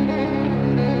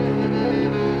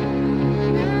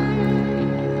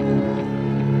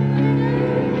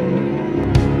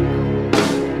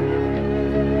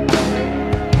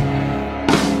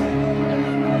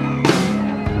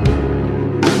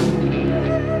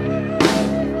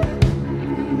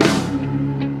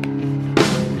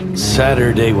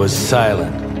 Saturday was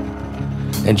silent,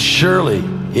 and surely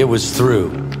it was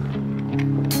through.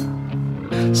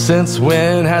 Since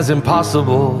when has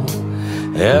impossible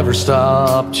ever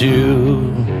stopped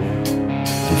you?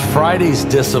 And Friday's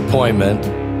disappointment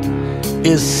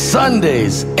is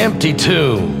Sunday's empty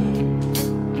tomb.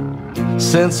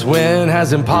 Since when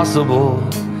has impossible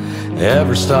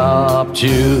ever stopped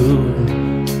you?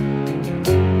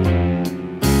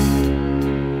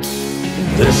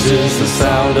 This is the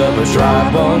sound of a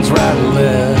dry bones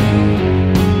rattling.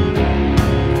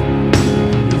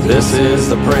 This is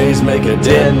the praise, make a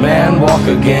dead man walk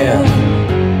again.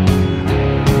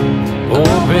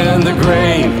 Open the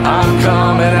grave, I'm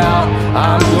coming out.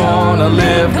 I'm gonna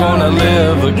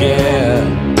live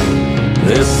again.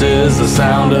 This is the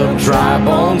sound of dry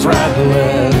bones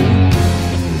rattling.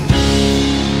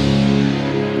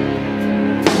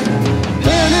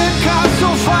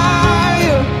 Pentecostal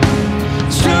fire,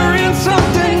 stirring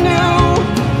something new.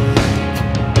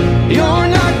 You're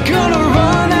not gonna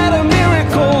run out of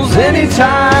miracles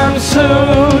anytime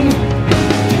soon.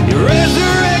 Your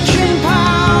resurrection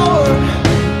power,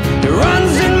 it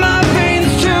runs in my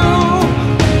veins too.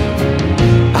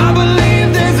 I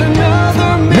believe there's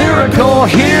another miracle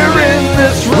here in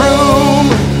this room.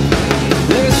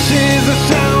 This is the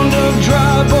sound of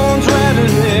dry bones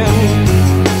rattling.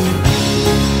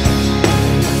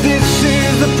 This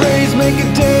is the praise, make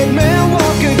a dead man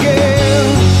walk again.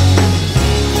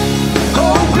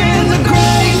 Open the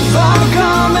grave, I'm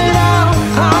coming out.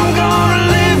 I'm gonna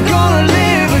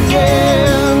live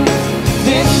again.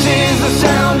 This is the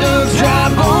sound of dry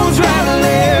bones rattling.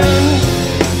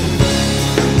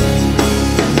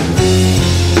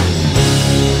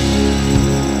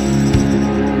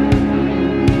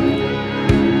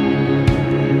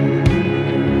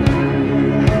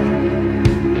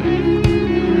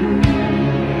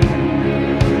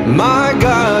 My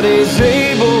God is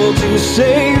able to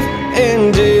save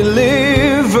and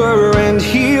deliver and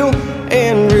heal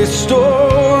and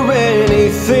restore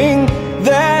anything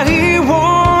that He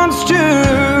wants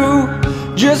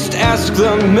to. Just ask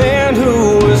the man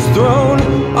who was thrown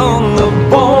on the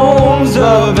bones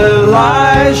of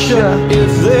Elisha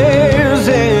if there's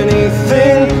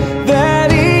anything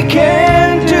that He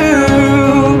can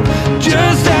do.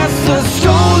 Just ask the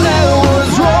stone that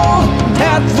was rolled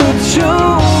at the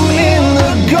tomb in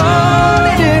the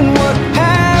garden what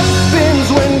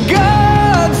happens when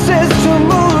God says to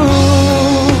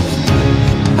move.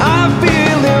 I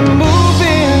feel Him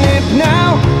moving it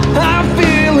now. I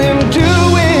feel Him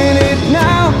doing it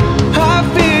now. I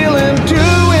feel Him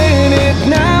doing it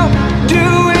now.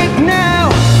 Do it now.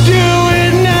 Do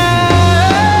it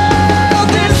now.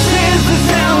 This is the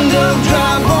sound of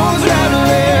dry bones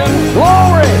rattling.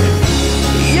 Glory.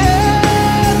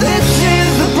 Yeah, this is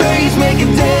the praise, make a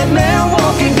dead man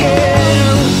walk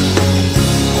again.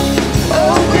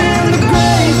 Open the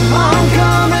grave, I'm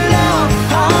coming out.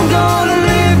 I'm gonna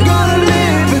live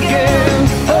again.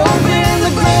 Open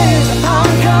the grave,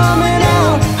 I'm coming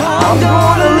out. I'm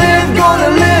gonna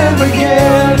live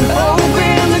again.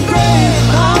 Open the grave,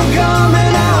 I'm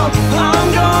coming out. I'm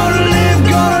gonna live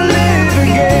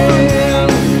again.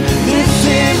 This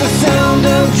is the sound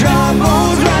of dry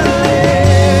bones rattling.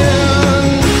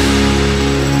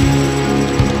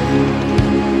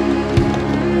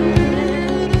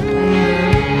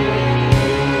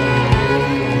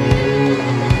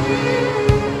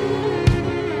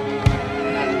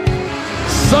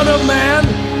 Son of man,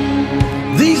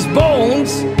 these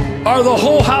bones are the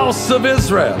whole house of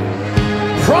Israel.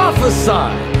 Prophesy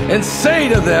and say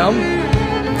to them,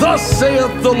 thus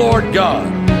saith the Lord God,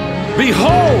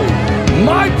 behold,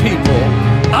 my people,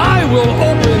 I will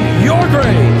open your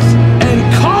graves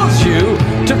and cause you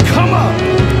to come up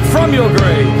from your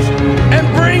graves and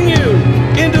bring you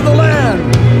into the land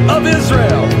of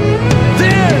Israel.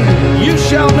 Then you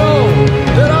shall know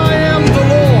that I am the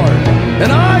Lord,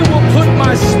 and I will put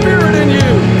my spirit in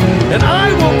you, and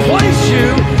I will place you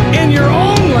in your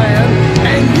own land,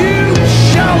 and you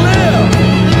shall live.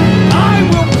 I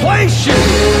will place you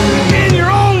in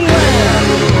your own land.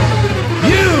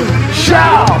 You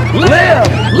shall live,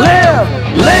 live,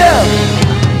 live,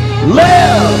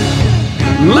 live,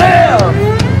 live.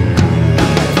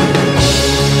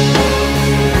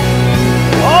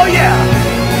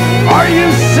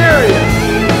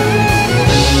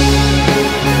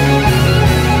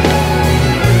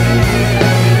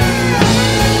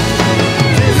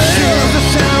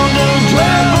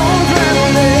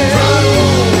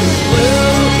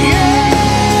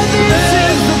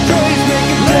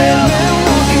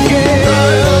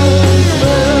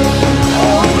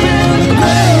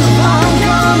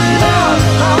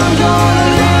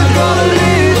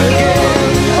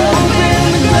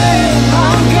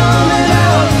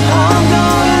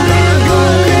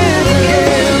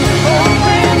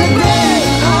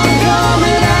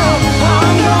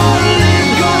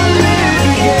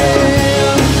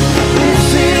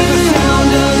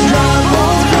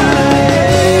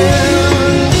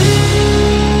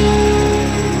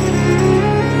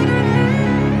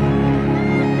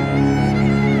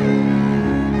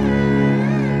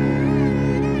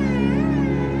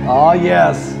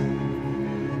 yes.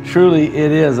 Truly,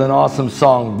 it is an awesome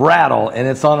song, Rattle, and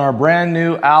it's on our brand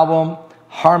new album,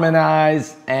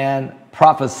 Harmonize and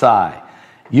Prophesy.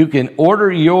 You can order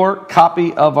your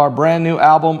copy of our brand new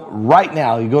album right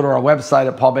now. You go to our website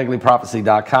at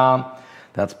paulbegleyprophecy.com.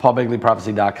 That's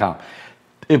paulbegleyprophecy.com.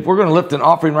 If we're going to lift an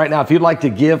offering right now, if you'd like to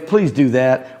give, please do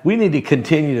that. We need to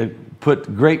continue to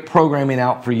put great programming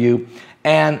out for you,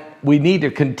 and we need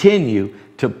to continue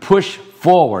to push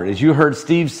forward. As you heard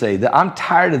Steve say, that I'm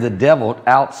tired of the devil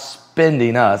out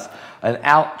spending us and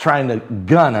out trying to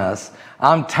gun us.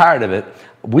 I'm tired of it.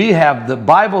 The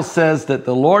Bible says that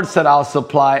the Lord said, I'll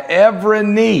supply every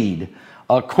need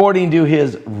according to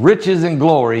his riches and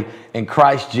glory in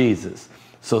Christ Jesus.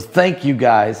 So thank you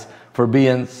guys for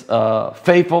being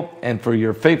faithful and for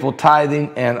your faithful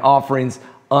tithing and offerings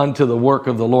unto the work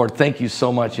of the Lord. Thank you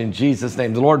so much in Jesus'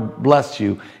 name. The Lord bless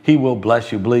you. He will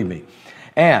bless you, believe me.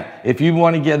 And if you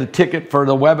want to get a ticket for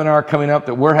the webinar coming up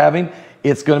that we're having,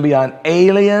 it's going to be on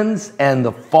aliens and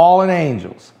the fallen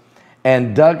angels.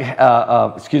 And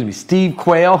Steve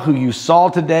Quayle, who you saw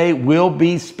today, will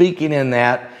be speaking in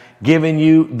that, giving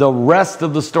you the rest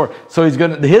of the story. So his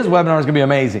webinar is going to be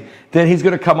amazing. Then he's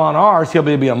going to come on ours. He'll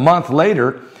be a month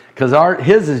later, because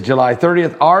his is July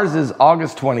 30th. Ours is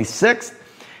August 26th.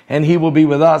 And he will be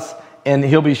with us, and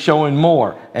he'll be showing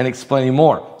more and explaining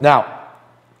more. Now,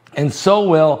 and so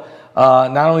will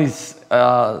not only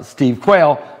Steve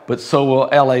Quayle, but so will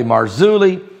L.A.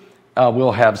 Marzulli.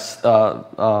 We'll have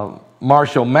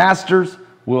Marshall Masters.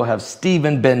 We'll have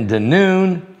Stephen Ben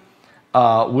Danoon.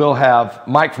 We'll have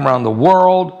Mike from around the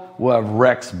world. We'll have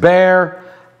Rex Bear.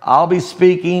 I'll be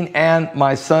speaking, and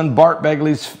my son Bart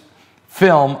Begley's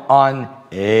film on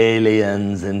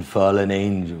aliens and fallen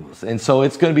angels. And so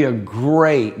it's going to be a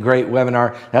great, great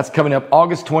webinar. That's coming up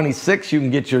August 26th. You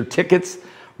can get your tickets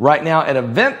right now at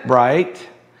Eventbrite.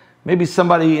 Maybe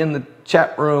somebody in the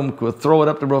chat room will throw it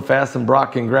up there real fast and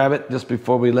Brock can grab it just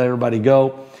before we let everybody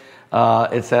go.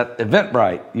 It's at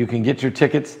Eventbrite. You can get your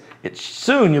tickets.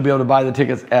 Soon you'll be able to buy the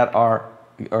tickets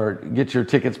or get your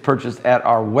tickets purchased at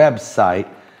our website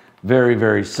very,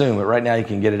 very soon. But right now you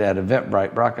can get it at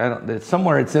Eventbrite. Brock,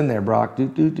 somewhere it's in there, Brock.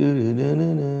 I'm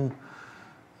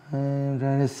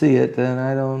trying to see it and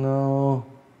I don't know.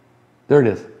 There it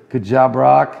is. Good job,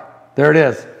 Brock. There it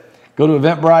is. Go to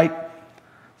Eventbrite.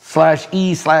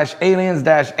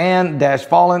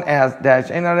 /e/aliens-and-fallen as there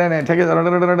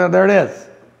it is.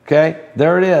 Okay,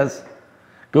 there it is.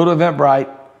 Go to Eventbrite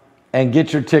and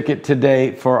get your ticket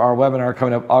today for our webinar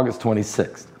coming up August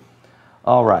 26th.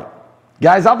 All right,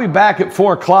 guys, I'll be back at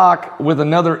 4 o'clock with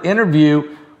another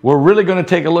interview. We're really going to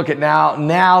take a look at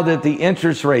now that the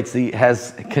interest rates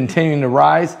has continuing to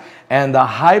rise and the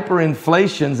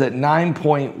hyperinflation's at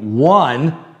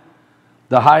 9.1.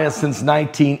 the highest since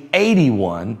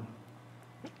 1981,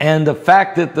 and the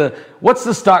fact that what's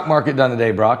the stock market done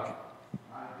today, Brock?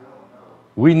 I don't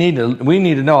know. We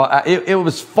need to know. It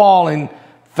was falling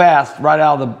fast right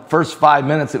out of the first 5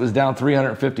 minutes. It was down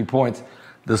 350 points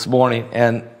this morning,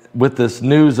 and with this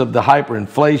news of the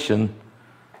hyperinflation,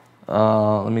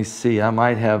 let me see. I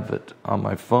might have it on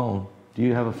my phone. Do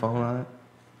you have a phone on it?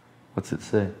 What's it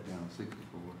say? Down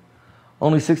 64.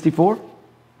 Only 64?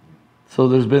 So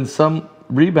there's been some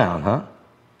rebound, huh?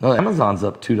 No, Amazon's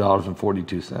up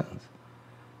 $2.42.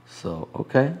 So,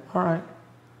 okay, all right.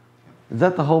 Is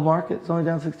that the whole market? It's only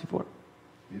down 64?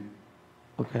 Yeah.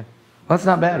 Okay. Well, that's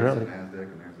not bad, really.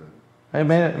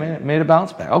 It made a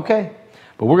bounce back. Okay.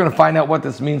 But we're going to find out what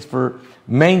this means for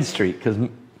Main Street, because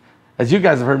as you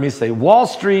guys have heard me say, Wall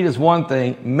Street is one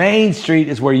thing. Main Street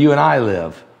is where you and I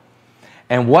live.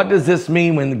 And what does this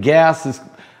mean when the gas is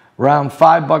around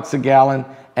 $5 a gallon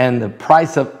and the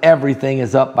price of everything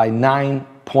is up by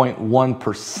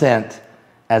 9.1%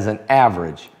 as an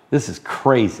average? This is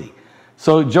crazy.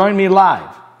 So join me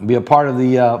live and be a part of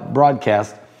the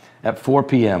broadcast at 4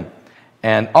 p.m.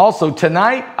 And also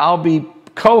tonight, I'll be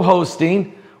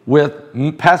co-hosting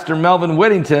with Pastor Melvin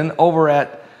Whittington over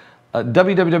at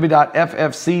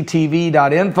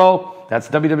www.ffctv.info. That's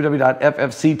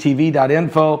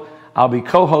www.ffctv.info. I'll be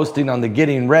co-hosting on the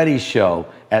Getting Ready show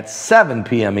at 7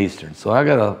 p.m. Eastern. So I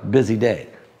got a busy day.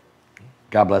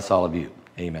 God bless all of you.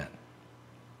 Amen.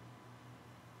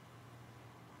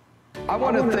 I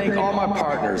want to thank all my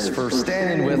partners for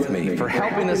standing with me, for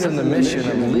helping us in the mission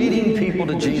of leading people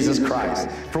to Jesus Christ,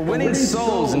 for winning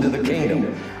souls into the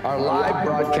kingdom. Our live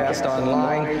broadcast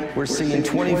online, we're seeing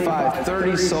 25,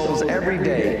 30 souls every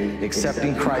day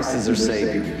accepting Christ as their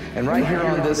Savior. And right here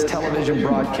on this television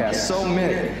broadcast, so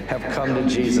many have come to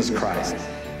Jesus Christ.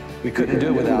 We couldn't do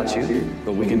it without you,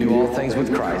 but we can do all things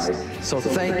with Christ. So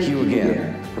thank you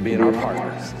again for being our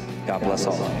partners. God bless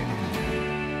all of you.